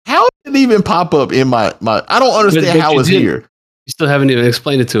like, how did it even pop up in my I don't understand how it's here. You still haven't even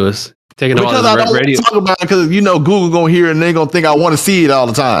explained it to us. Taking it because I don't want to talk about it because Google gonna hear it and they're gonna think I want to see it all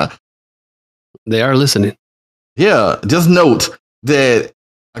the time. They are listening. Yeah, just note that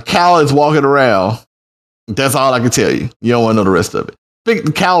a cow is walking around. That's all I can tell you. You don't want to know the rest of it. Pick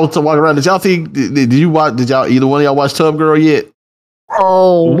the cow to walk around. Did y'all see? Did y'all either one of y'all watch Tub Girl yet?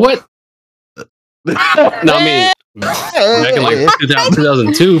 Oh, what? No, I mean. Back in like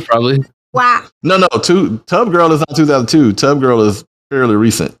 2002, probably. Wow. No. Tub Girl is not 2002. Tub Girl is fairly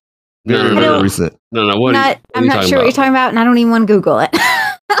recent. Very recent. No. I'm not sure what you're talking about, and I don't even want to Google it.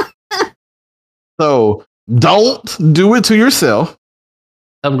 So don't do it to yourself.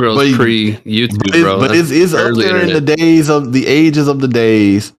 Tub Girl's pre-YouTube, bro. But it's up there in the ages of the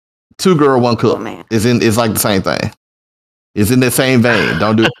days. 2 Girl, 1 Cup. Oh, it's like the same thing. It's in the same vein.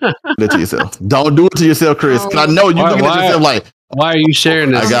 Don't do it to yourself. Don't do it to yourself, Chris. I know you looking at yourself like, why are you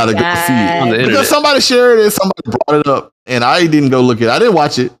sharing this? I gotta go see it on the internet. Because somebody shared it, somebody brought it up, and I didn't go look at it. I didn't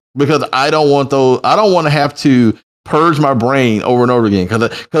watch it because I don't want to have to purge my brain over and over again.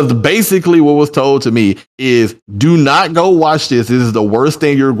 Because basically what was told to me is, do not go watch this. This is the worst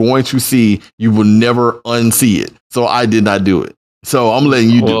thing you're going to see. You will never unsee it. So I did not do it. So I'm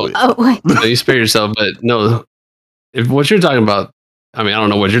letting you do it. Oh, no, you spare yourself, but no. If what you're talking about, I mean, I don't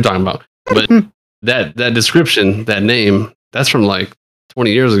know what you're talking about, but that description, that name, that's from like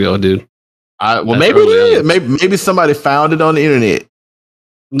 20 years ago, dude. Maybe it is. Maybe somebody found it on the internet.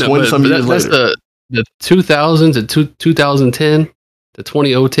 No, 20 some years later. That's the 2000 to 2010. The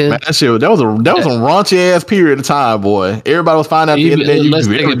 2010. Man, that was a raunchy ass period of time, boy. Everybody was finding out the internet. Let's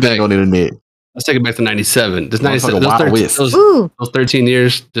take it back on the internet. Let's take it back to 97. This 97, those 13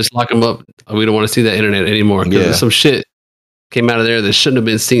 years, just lock them up. We don't want to see that internet anymore. Because some shit came out of there that shouldn't have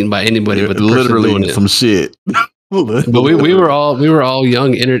been seen by anybody but the person doing it. Some shit. But we were all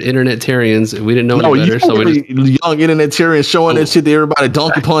young internetarians. We didn't know any better. So we young internetarians showing that shit to everybody,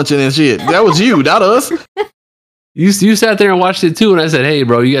 donkey punching and shit. That was you, not us. You sat there and watched it too, and I said, "Hey,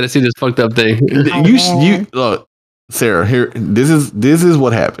 bro, you got to see this fucked up thing." You look, Sarah. Here, this is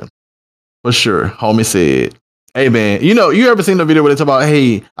what happened for sure. Homie said, "Hey man, you ever seen the video where they talk about,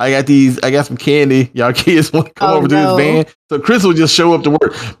 hey, I got some candy. Y'all kids want to come over to this van?" So Chris will just show up to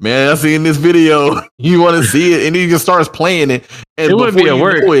work. Man, I seen this video. You want to see it? And he just starts playing it. And it wouldn't be at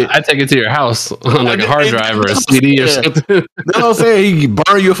work. I take it to your house on like a hard drive or a CD or something. That's what I'm saying. He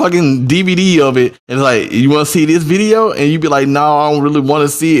burn you a fucking DVD of it, and it's like, you want to see this video? And you be like, no, I don't really want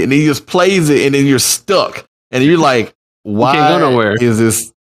to see it. And he just plays it, and then you're stuck, and you're like, why can't go nowhere. Is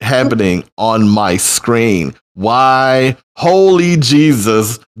this happening on my screen? Why? Holy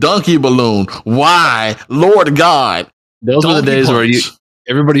Jesus, donkey balloon. Why? Lord God. Those were the days where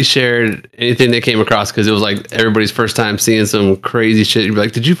everybody shared anything they came across because it was like everybody's first time seeing some crazy shit. You'd be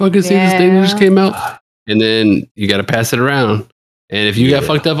like, did you fucking see this thing that just came out? And then you got to pass it around. And if you got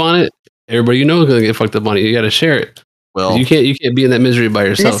fucked up on it, everybody is going to get fucked up on it. You got to share it. Well, you can't be in that misery by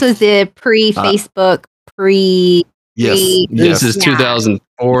yourself. This was the pre-Facebook, Yes. This is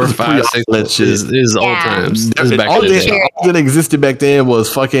 2004, 5, 6. This is old times. This is back all that existed back then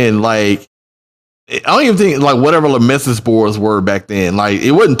was fucking like, I don't even think like whatever the message boards were back then. Like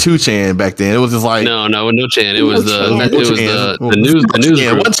it wasn't 2chan back then. It was just like no chan. It was the news group.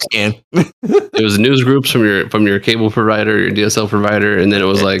 It was news groups from your cable provider, your DSL provider, and then it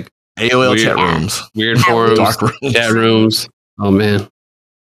was like AOL chat rooms, weird forums, chat rooms. Oh man.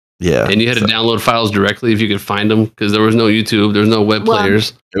 Yeah. And you had to download files directly if you could find them because there was no YouTube, there was no web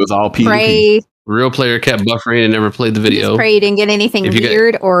players. It was all P2P. Real player kept buffering and never played the video. Pray you didn't get anything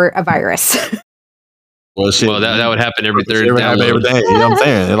weird or a virus. Well, that would happen every third download. Every day. You know what I'm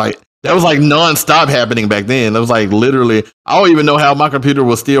saying? Like that was like nonstop happening back then. That was like literally. I don't even know how my computer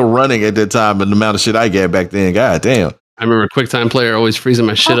was still running at that time, but the amount of shit I got back then. God damn. I remember QuickTime Player always freezing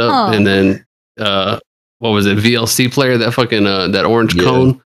my shit up, and then what was it? VLC Player, that fucking that orange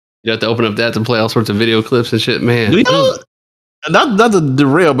cone. You have to open up that to play all sorts of video clips and shit. Man, not to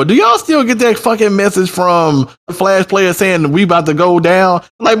derail, but do y'all still get that fucking message from the Flash player saying we about to go down?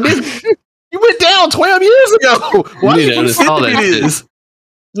 Like, bitch. You went down 12 years ago. Why you uninstall that shit?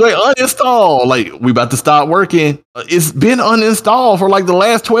 Like uninstall. Like we about to stop working. It's been uninstalled for like the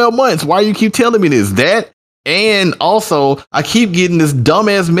last 12 months. Why you keep telling me this? That and also I keep getting this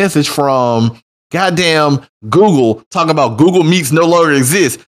dumbass message from goddamn Google talking about Google Meets no longer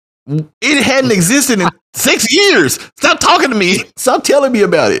exists. It hadn't existed in 6 years. Stop talking to me. Stop telling me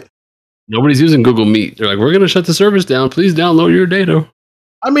about it. Nobody's using Google Meet. They're like, we're gonna shut the service down. Please download your data.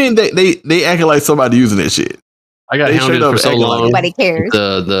 I mean, they acting like somebody using that shit. I got hounded for so long. Nobody cares.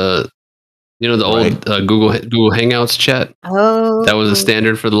 The old Google Hangouts chat. Oh, that was a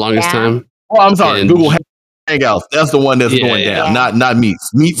standard for the longest time. Oh, I'm sorry. Google Hangouts. That's the one that's going down. Not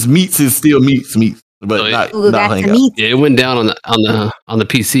Meets. Meets is still Meets. But so not Hangouts. Yeah, it went down on the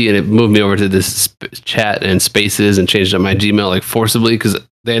PC and it moved me over to this chat and Spaces and changed up my Gmail like forcibly because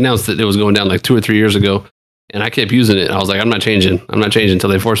they announced that it was going down like 2 or 3 years ago. And I kept using it. I was like, I'm not changing until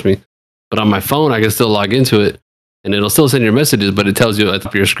they force me. But on my phone, I can still log into it and it'll still send your messages, but it tells you at the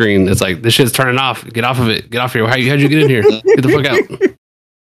top of your screen, it's like, this shit's turning off. Get off of it. Get off here. How'd you get in here? Get the fuck out.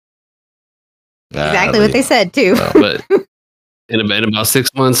 Exactly what they said too. But in about 6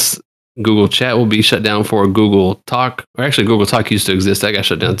 months, Google Chat will be shut down for Google Talk. Or actually, Google Talk used to exist. That got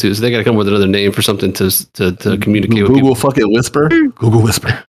shut down too. So they got to come with another name for something to communicate with people. Google fucking Whisper. Google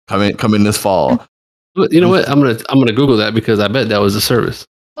Whisper. Come in this fall. But you know what? I'm gonna Google that because I bet that was a service.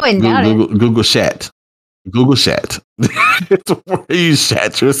 Google Chat. Google Chat. It's where you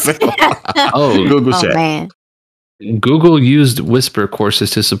chat yourself. Google Chat. Man. Google used Whisper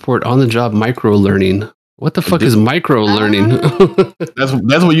courses to support on-the-job micro learning. What the fuck is micro learning?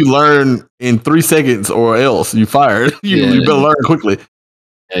 That's when you learn in 3 seconds or else you fired. You better learn quickly.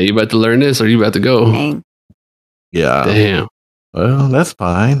 Yeah, you about to learn this or you about to go. Dang. Yeah. Damn. Well, that's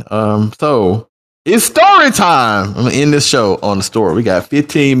fine. So it's story time. I'm gonna end this show on the story. We got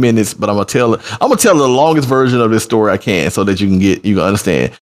 15 minutes, but I'm gonna tell the longest version of this story I can so that you can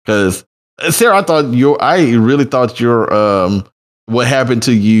understand. Because Sarah, I really thought your what happened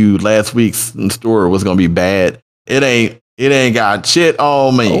to you last week's story was gonna be bad. It ain't got shit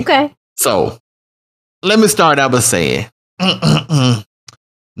on me. Okay. So let me start out by saying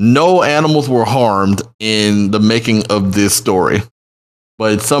no animals were harmed in the making of this story,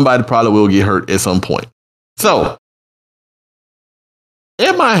 but somebody probably will get hurt at some point. So,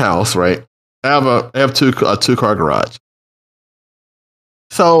 at my house, right, I have a two-car garage.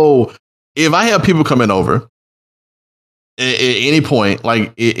 So, if I have people coming over at any point,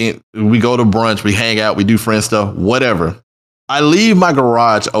 like we go to brunch, we hang out, we do friend stuff, whatever, I leave my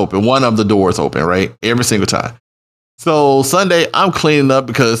garage open, one of the doors open, right, every single time. So Sunday, I'm cleaning up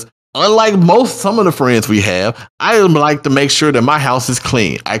because unlike some of the friends we have, I like to make sure that my house is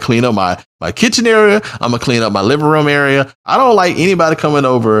clean. I clean up my kitchen area. I'm going to clean up my living room area. I don't like anybody coming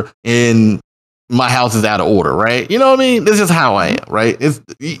over and my house is out of order, right? You know what I mean? This is how I am, right?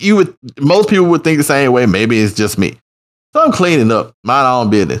 Most people would think the same way. Maybe it's just me. So I'm cleaning up, mind my own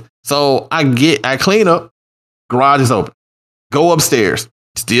business. So I clean up, garage is open. Go upstairs,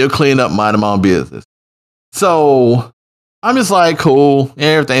 still clean up, mind my own business. So I'm just like, cool,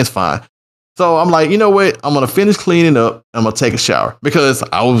 everything's fine. So I'm like, you know what? I'm gonna finish cleaning up. I'm gonna take a shower because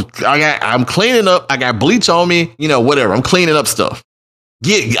I'm cleaning up. I got bleach on me, whatever. I'm cleaning up stuff.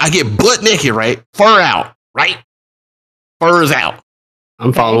 I get butt naked, right? Fur out, right? Fur's out.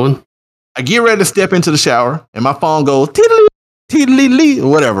 I'm following. I get ready to step into the shower, and my phone goes tiddly, tiddly, or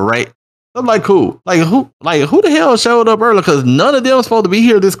whatever, right? I'm like, cool. Who the hell showed up early? Because none of them are supposed to be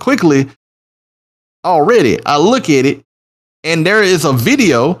here this quickly. Already, I look at it, and there is a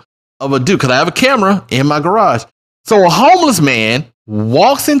video of a dude, because I have a camera in my garage. So a homeless man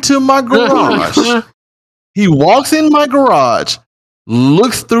walks into my garage. He walks in my garage,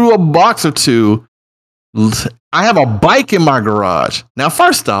 looks through a box or two. I have a bike in my garage. Now,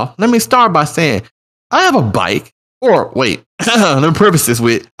 first off, let me start by saying I have a bike. Or wait, let me preface this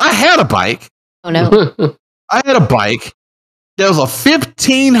with I had a bike. Oh no. I had a bike. There was a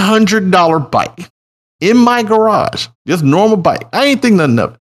 $1,500 bike in my garage. Just normal bike. I ain't think nothing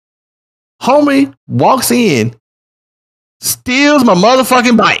of it. Homie walks in, steals my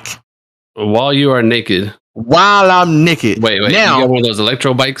motherfucking bike. While you are naked. While I'm naked. Wait. Now, you got one of those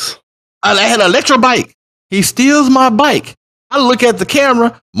electro bikes? I had an electro bike. He steals my bike. I look at the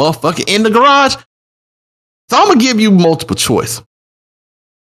camera, motherfucker in the garage. So I'm going to give you multiple choice.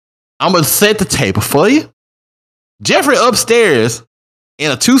 I'm going to set the table for you. Jeffrey upstairs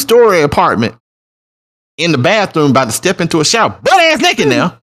in a 2-story apartment in the bathroom about to step into a shower. Butt ass naked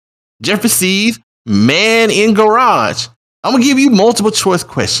now. Jeffrey sees man in garage. I'm going to give you multiple choice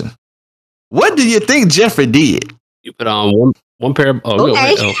question. What do you think Jeffrey did? You put on one pair of... Oh,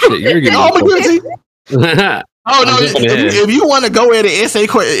 okay. Oh, shit. You're getting... Oh, no. If you want to go at it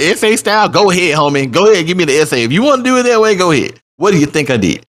essay style, go ahead, homie. Go ahead, give me the essay. If you want to do it that way, go ahead. What do you think I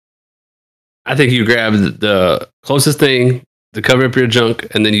did? I think you grabbed the closest thing to cover up your junk,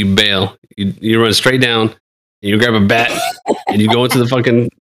 and then you bail. You run straight down, and you grab a bat, and you go into the fucking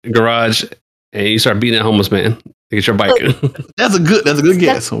garage, and you start beating that homeless man to get your bike. That's a good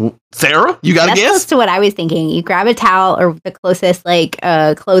guess. Sarah, you got a guess? That's close to what I was thinking. You grab a towel or the closest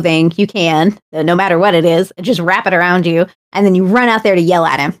clothing you can, no matter what it is, just wrap it around you, and then you run out there to yell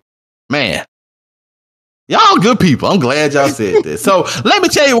at him. Man. Y'all good people. I'm glad y'all said this. So let me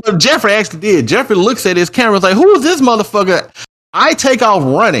tell you what Jeffrey actually did. Jeffrey looks at his camera and is like, who is this motherfucker? I take off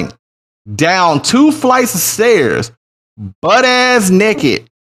running down 2 flights of stairs, butt ass naked,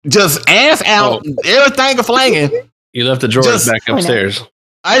 just ass out, everything flanging. You left the drawers back upstairs.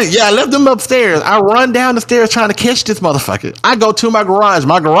 I left them upstairs. I run down the stairs trying to catch this motherfucker. I go to my garage.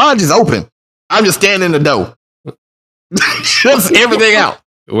 My garage is open. I'm just standing in the door. Just everything out.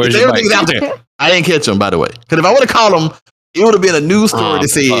 Everything's out there. I didn't catch him, by the way. Because if I would have caught him, it would have been a news story that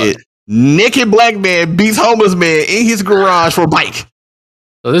said, naked black man beats homeless man in his garage for a bike.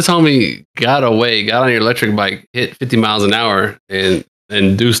 So this homie got away, got on your electric bike, hit 50 miles an hour, and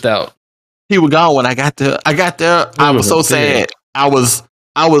deuced out. He was gone when I got there. I was so sad. I was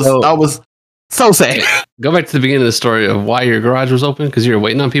so sad. Go back to the beginning of the story of why your garage was open, because you were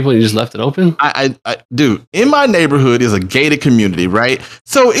waiting on people and you just left it open. Dude, in my neighborhood is a gated community, right?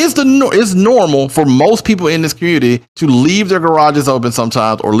 So it's normal for most people in this community to leave their garages open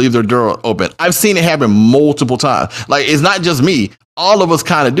sometimes or leave their door open. I've seen it happen multiple times. Like, it's not just me. All of us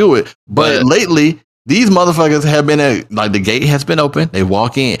kind of do it. But lately, these motherfuckers have been the gate has been open. They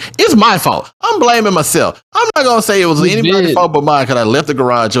walk in. It's my fault. I'm blaming myself. I'm not going to say it was anybody's fault but mine because I left the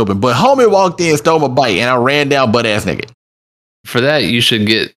garage open. But homie walked in, stole my bike, and I ran down butt ass naked. For that, you should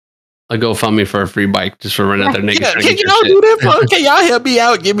get a GoFundMe for a free bike just for running out there naked. Yeah, can y'all do that? Can y'all help me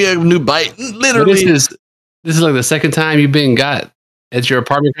out? Give me a new bike. Literally. This is like the second time you've been got at your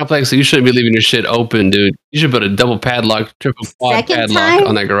apartment complex, so you shouldn't be leaving your shit open, dude. You should put a double padlock, triple quad padlock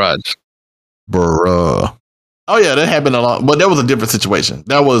on that garage. Bruh. Oh yeah, that happened a lot, but that was a different situation.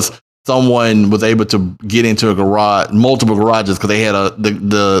 That was someone was able to get into a garage, multiple garages, because they had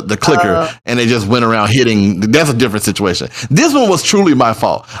the clicker, and they just went around hitting. That's a different situation. This one was truly my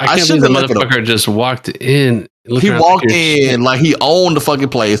fault. I can't believe the motherfucker just walked in. He walked in like he owned the fucking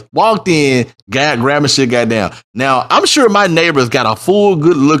place. Walked in, grabbed his shit, got down. Now I'm sure my neighbors got a full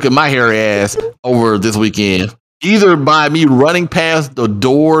good look at my hairy ass over this weekend. Either by me running past the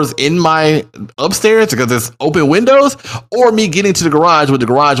doors in my upstairs because there's open windows, or me getting to the garage with the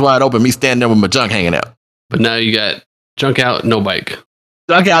garage wide open, me standing there with my junk hanging out. But now you got junk out, no bike.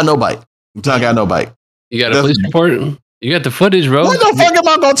 Junk out, no bike. Junk out, no bike. You got a police report? You got the footage, bro. What the fuck am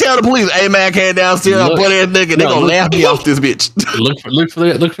I gonna tell the police? Hey man, I came downstairs, I put that nigga, they gonna laugh me off this bitch.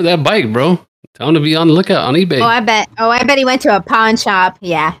 look for that bike, bro. Tell him to be on the lookout on eBay. I bet he went to a pawn shop.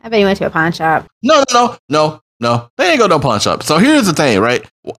 Yeah, I bet he went to a pawn shop. No, they ain't go to no pawn shop. So here's the thing, right?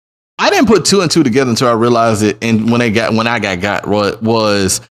 I didn't put 2 and 2 together until I realized it. And when I got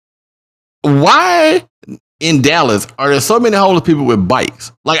was why in Dallas are there so many homeless people with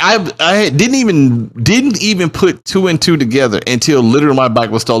bikes? Like I didn't even put 2 and 2 together until literally my bike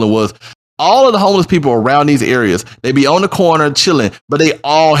was stolen. Was all of the homeless people around these areas, they be on the corner chilling, but they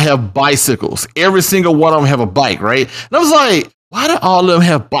all have bicycles. Every single one of them have a bike, right? And I was like, why do all of them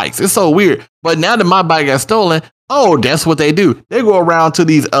have bikes? It's so weird. But now that my bike got stolen, that's what they do. They go around to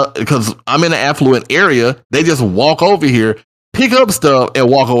these, because I'm in an affluent area. They just walk over here, pick up stuff, and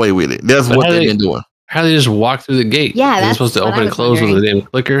walk away with it. That's what they've been doing. How do they just walk through the gate? Yeah, they're supposed to open and close with a damn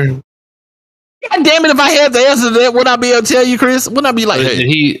clicker. God damn it! If I had the answer to that, would I be able to tell you, Chris? Wouldn't I be like, did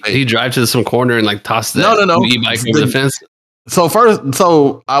he drive to some corner and like toss that e-bike over the fence?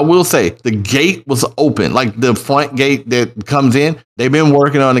 So I will say the gate was open, like the front gate that comes in. They've been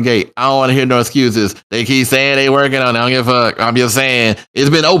working on the gate. I don't want to hear no excuses. They keep saying they working on it. I don't give a fuck. I'm just saying it's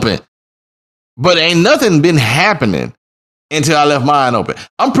been open, but ain't nothing been happening until I left mine open.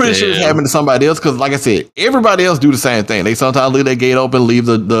 I'm pretty sure it's happened to somebody else because, like I said, everybody else do the same thing. They sometimes leave their gate open, leave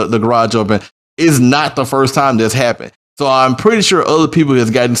the garage open. It's not the first time this happened. So I'm pretty sure other people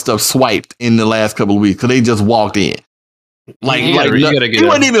has gotten stuff swiped in the last couple of weeks because they just walked in. He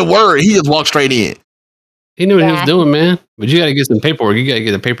wasn't even worried. He just walked straight in. He knew what he was doing, man. But you got to get some paperwork. You got to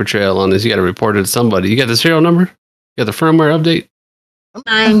get a paper trail on this. You got to report it to somebody. You got the serial number? You got the firmware update?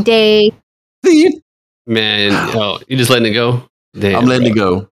 9 day. Man, you just letting it go? Damn, I'm letting it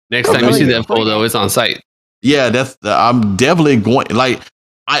go. Next time you see that photo, it's on site. Yeah, I'm definitely going.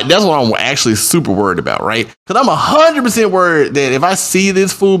 That's what I'm actually super worried about, right? Because I'm 100% worried that if I see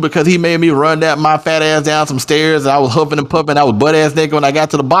this fool because he made me run my fat ass down some stairs, and I was huffing and puffing, I was butt ass naked when I got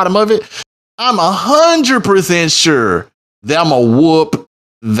to the bottom of it, I'm 100% sure that I'm gonna whoop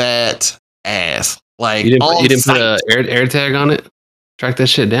that ass. Like you didn't put an air tag on it? Track that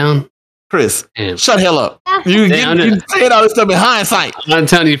shit down? Chris, shut the hell up. You saying all this stuff in hindsight. I'm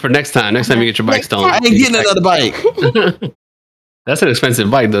telling you for next time. Next time you get your bike stolen. I ain't getting another bike. That's an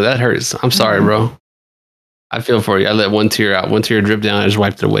expensive bike, though. That hurts. I'm sorry, bro. I feel for you. I let one tear out. One tear drip down. I just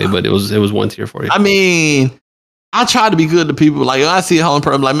wiped it away, but it was one tear for you. I mean, I try to be good to people. Like, I see a home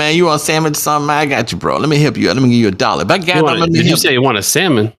person, like, man, you want a sandwich or something? I got you, bro. Let me help you. Let me give you $1. But did you say you want a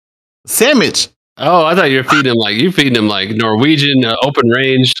salmon? Sandwich. Oh, I thought you were feeding him like Norwegian open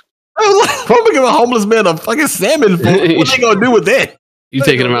range. I was like, I'm gonna give a homeless man a fucking salmon food. What they gonna do with that? You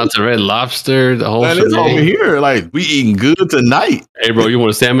taking him out to Red Lobster, the whole shit? It's over here. Like, we eating good tonight. Hey, bro, you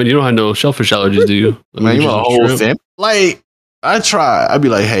want a salmon? You don't have no shellfish allergies, do you? Man, you want a whole salmon? Like, I try. I'd be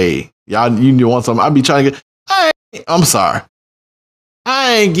like, hey, y'all, you want something? I'd be trying to get, I'm sorry.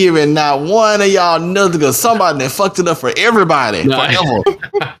 I ain't giving not one of y'all nothing because somebody that fucked it up for everybody forever.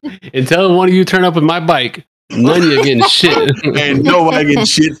 Until one of you turn up with my bike, none of you getting shit. Ain't nobody getting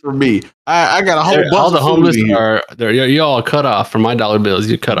shit from me. I got a whole bunch. All the homeless you're all cut off from my dollar bills.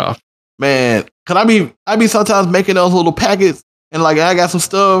 You cut off. Man, cause I be sometimes making those little packets and like I got some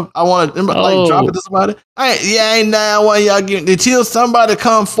stuff I want to drop it to somebody. Ain't now one y'all getting until somebody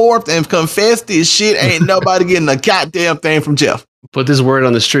come forth and confess this shit. Ain't nobody getting a goddamn thing from Jeff. Put this word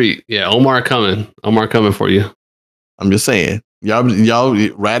on the street. Yeah, Omar coming for you. I'm just saying. Y'all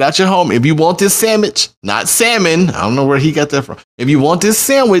right out your home. If you want this sandwich, not salmon, I don't know where he got that from. If you want this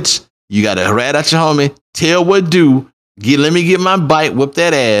sandwich, you got to right out your homie. Tell what do. Let me get my bite, whip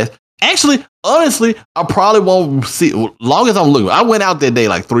that ass. Actually, honestly, I probably won't see. Long as I'm looking, I went out that day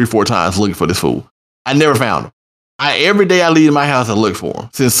like 3-4 times looking for this fool. I never found him. Every day I leave my house, I look for him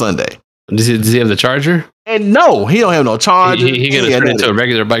since Sunday. Does he have the charger? And no, he don't have no charger. He gonna turn into a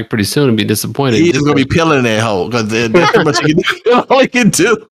regular bike pretty soon and be disappointed. He's just gonna be peeling that hole because that's too much all he can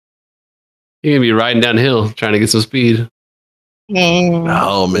do. He's gonna be riding downhill trying to get some speed.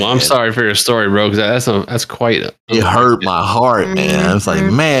 Oh man, well, I'm sorry for your story, bro. Because that's quite. It hurt my heart, man. It's like,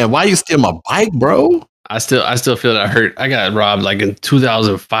 man, why you steal my bike, bro? I still feel that hurt. I got robbed like in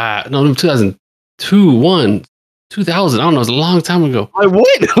 2005. No, 2002, 2000. I don't know. It was a long time ago. Like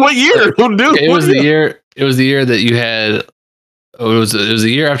what? What year? Dude, it was the year. It was the year that you had. Oh, it was the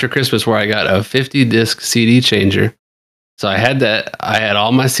year after Christmas where I got a 50 disc CD changer. So I had that. I had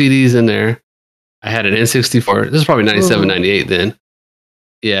all my CDs in there. I had an N64. This is probably 97, 98 then.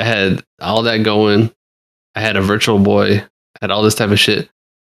 Yeah, I had all that going. I had a Virtual Boy. I had all this type of shit.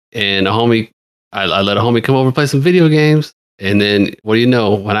 And a homie, I let a homie come over and play some video games. And then, what do you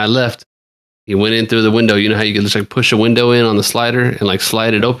know? When I left, he went in through the window. You know how you can just like push a window in on the slider and like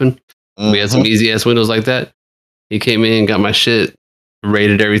slide it open? We had some easy ass windows like that. He came in, got my shit,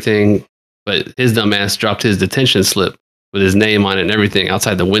 rated everything. But his dumb ass dropped his detention slip with his name on it and everything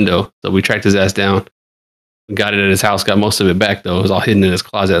outside the window. So we tracked his ass down. Got it at his house, got most of it back though. It was all hidden in his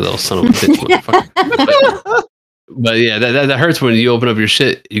closet, little son of a bitch. But yeah, that hurts when you open up your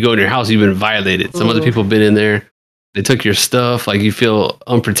shit, you go in your house, you've been violated. Some other people have been in there, they took your stuff, like you feel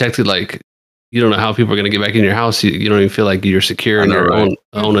unprotected, like you don't know how people are gonna get back in your house. You don't even feel like you're secure in your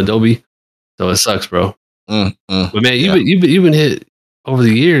own Adobe. So it sucks, bro. But man, you've been hit over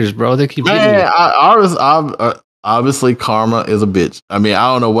the years, bro. They keep hitting you. Obviously, karma is a bitch. I mean,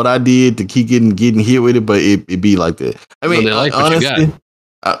 I don't know what I did to keep getting hit with it, but it be like that. I mean, honestly,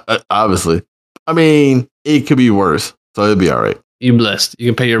 obviously, I mean, it could be worse, so it'll be all right. You blessed. You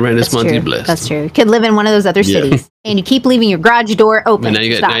can pay your rent this month. True. You blessed. That's true. You could live in one of those other cities, and you keep leaving your garage door open. Now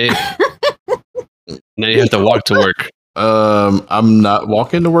you have to walk to work. I'm not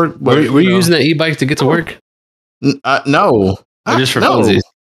walking to work. But, were you using that e-bike to get to work? No. Or just for funsies?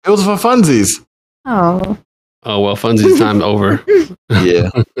 It was for funsies. Oh, well, funsies time over.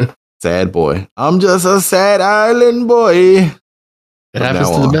 Yeah. Sad boy. I'm just a sad island boy. It happens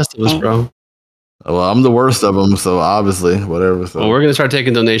to the best of us, bro. Well, I'm the worst of them, so obviously, whatever. So. Well, we're going to start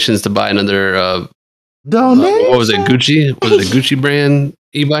taking donations to buy another, donation? What was it, Gucci? Was it a Gucci brand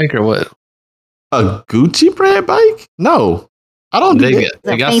e-bike or what? A Gucci brand bike? No. I don't do that.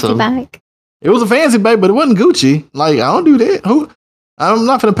 They got some. Bike? It was a fancy bike, but it wasn't Gucci. Like, I don't do that. I'm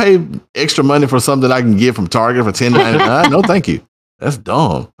not going to pay extra money for something I can get from Target for $10.99. No, thank you. That's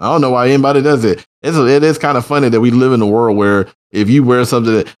dumb. I don't know why anybody does it. It is kind of funny that we live in a world where if you wear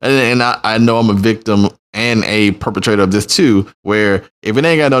something, and I know I'm a victim and a perpetrator of this too, where if it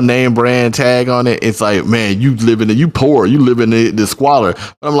ain't got no name brand tag on it, it's like, man, you poor, you live in the squalor.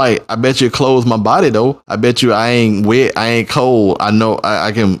 But I'm like, I bet you it clothes my body though. I bet you I ain't wet, I ain't cold. I know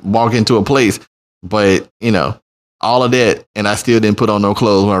I can walk into a place, but you know, all of that, and I still didn't put on no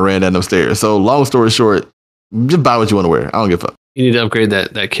clothes when I ran down them stairs. So long story short, just buy what you want to wear. I don't give a fuck. You need to upgrade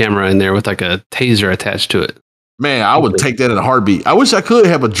that camera in there with like a taser attached to it. Man, I would take that in a heartbeat. I wish I could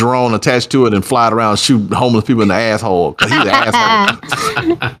have a drone attached to it and fly it around and shoot homeless people in the asshole. Because he's an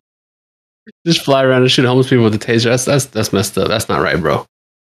asshole. Just fly around and shoot homeless people with a taser. That's messed up. That's not right, bro.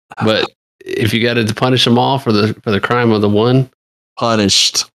 But if you got to punish them all for the crime of the one,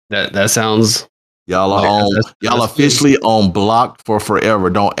 punished. That sounds. Y'all are y'all officially on block for forever.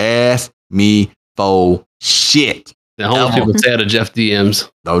 Don't ask me for shit. The homeless people say out of Jeff DMs.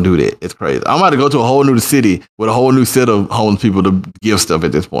 Don't do that. It's crazy. I'm about to go to a whole new city with a whole new set of homeless people to give stuff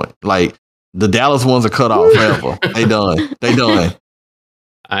at this point. Like the Dallas ones are cut off forever. They done.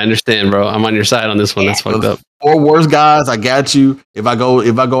 I understand, bro. I'm on your side on this one. That's fucked up. 4 worst guys, I got you. If I go out,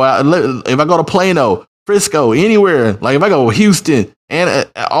 if I go to Plano, Frisco, anywhere, like if I go to Houston and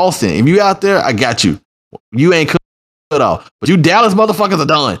Austin, if you out there, I got you. You ain't cut off. But you Dallas motherfuckers are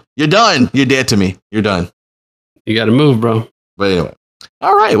done. You're done. You're dead to me. You're done. You got to move, bro. But anyway.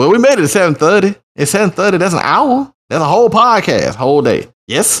 All right. Well, we made it at 7:30. It's 7:30. That's an hour. That's a whole podcast, whole day.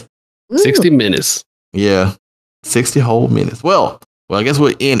 Yes? 60 minutes. Yeah. 60 whole minutes. Well, I guess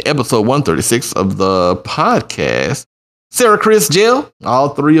we're in episode 136 of the podcast. Sarah, Chris, Jill, all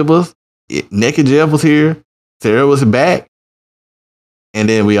 3 of us. Naked Jeff was here. Sarah was back. And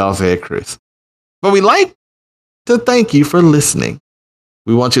then we also had Chris. But we like to thank you for listening.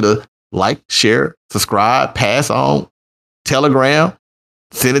 We want you to like, share, subscribe, pass on, Telegram,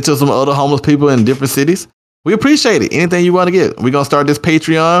 send it to some other homeless people in different cities. We appreciate it. Anything you want to get. We're going to start this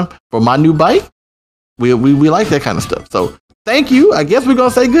Patreon for my new bike. We like that kind of stuff. So thank you. I guess we're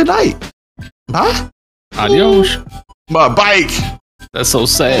going to say good night. Huh? Adios. My bike. That's so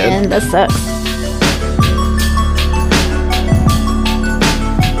sad. And that sucks.